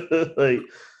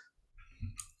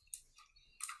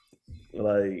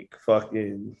 like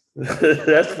fucking.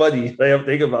 That's funny. Like, I'm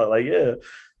thinking about like,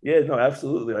 yeah, no,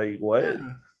 absolutely. Like, what?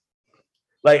 Yeah.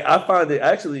 Like, I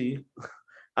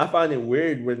find it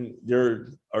weird when there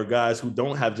are guys who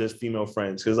don't have just female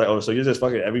friends because like, oh, so you're just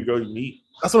fucking every girl you meet.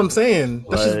 That's what I'm saying.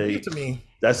 That's just Like, weird to me.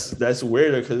 That's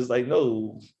weirder because it's like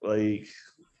no, like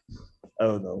I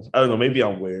don't know. Maybe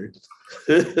I'm weird.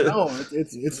 No,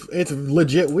 it's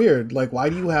legit weird. Like, why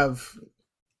do you have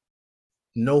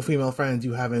no female friends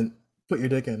you haven't put your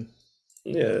dick in?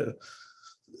 Yeah,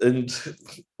 and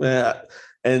man,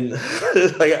 and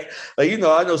like you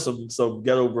know, I know some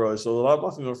ghetto bros. So a lot of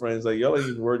my female friends like y'all ain't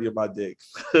even worthy of my dick.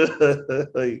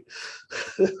 like,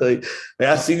 like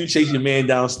I seen you chase your man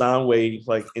down Steinway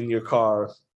like in your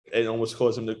car and almost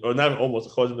caused him to, or not almost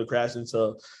caused him to crash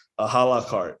into a hala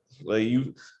cart. Like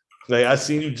you, like I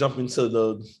seen you jump into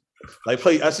the I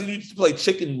seen you play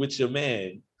chicken with your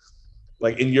man,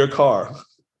 like in your car.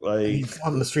 Like He's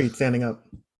on the street standing up.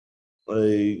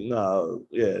 Like, no,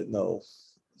 yeah, no.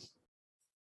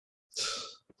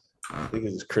 I think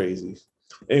it's crazy.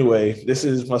 Anyway, this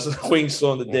is my Queen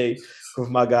song today with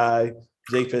my guy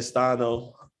Jay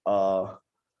Pistano,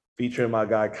 featuring my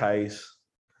guy Kais.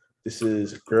 This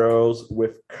is Girls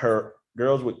with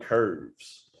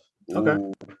Curves. Okay.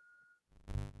 Ooh.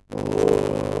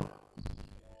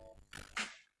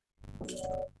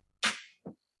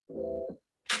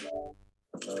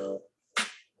 Oh.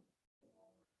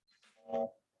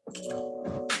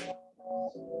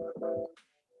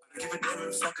 Give a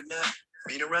damn fuck or not.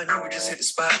 Being around you, we just hit the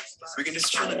spot. We can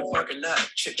just chill in the parking lot,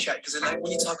 chit chat, cause I like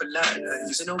when you talk a lot.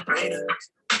 It's a no brainer.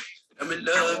 I'm in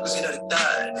love cause you're not a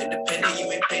thought. Independent,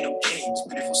 you ain't play no games.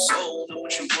 Beautiful soul, know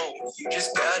what you want. You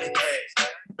just got it, hey.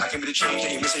 I can be the change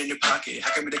that you're missing in your pocket. I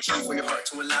can be the key for your heart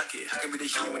to unlock it. I can be the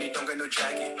heat when you don't got no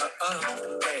jacket.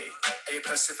 Hey, A+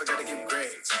 if I gotta give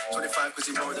grades. 25 cause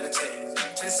you're more than a 10.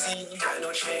 Tennessee, you got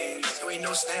no change. You ain't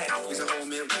no snack. Here's a whole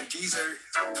meal with dessert.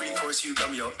 3-course, you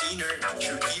got me all inner.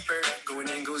 True keeper, going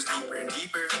in goes deeper and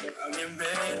deeper. I'm your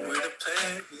man with a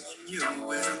plan. Me and you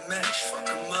as a match. Fuck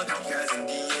them other guys in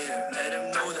the air. Let them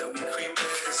know that we creepin'.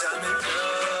 Cause I'm in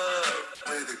love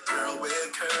with a girl with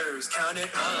curves. Count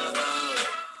it up.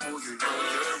 Oh, you know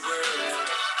your worth.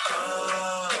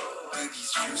 Oh, with these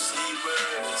juicy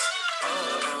words.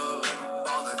 Oh,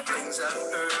 all the things I've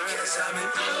heard. Cause I'm in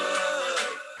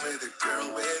love with a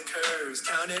girl with curves.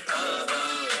 Count it up.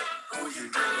 Oh, you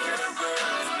know your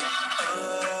worth.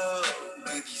 Oh,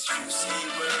 with these juicy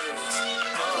words.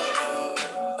 Oh,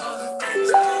 all the things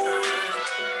I've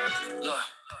heard. Look,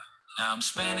 now I'm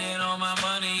spending all my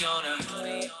money on her.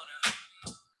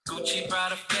 Gucci,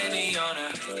 Prada, Fendi on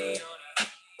her.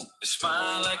 A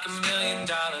smile like $1 million,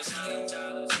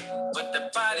 but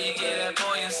the body get that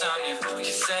boy insomnia.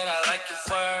 She said I like your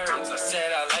words, I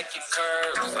said I like your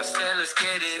curves. I said let's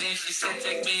get it in. She said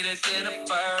take me to dinner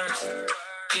first.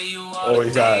 Give you all Oh, the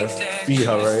you gotta things that feed you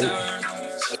her, right? deserve.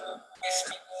 It's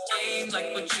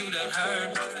like what you done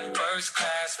heard. First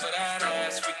class for that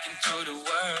ass, we can tour the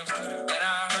world. And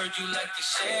I heard you like to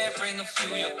share, bring a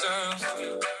few of your girls.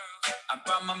 I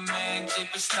brought my man Jay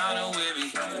Pistano with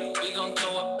me. We gon'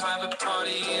 throw a private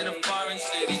party in a foreign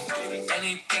city.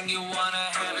 Anything you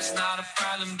wanna have, it's not a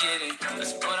problem getting.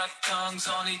 Let's put our tongues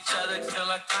on each other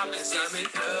till our competition. I'm in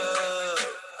love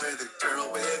with a girl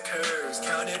with curves.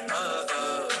 Count it up.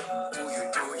 Oh,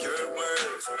 you know your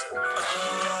worth.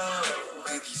 Oh,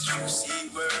 with these juicy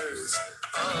words.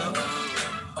 Oh,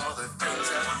 all the things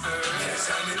I've heard. 'Cause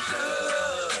I'm in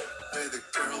love with a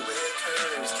girl with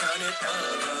curves. Count it up.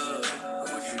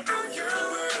 Oh, you know your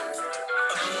worth.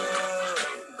 Oh,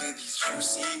 with these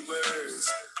juicy words.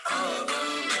 Oh,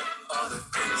 all the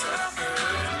things I've heard.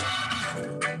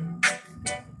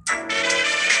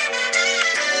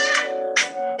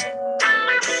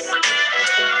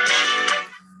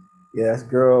 Yeah, that's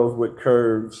Girls with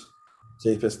Curves.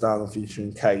 Jay Pistano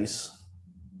featuring Kais.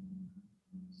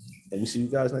 And we see you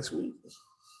guys next week.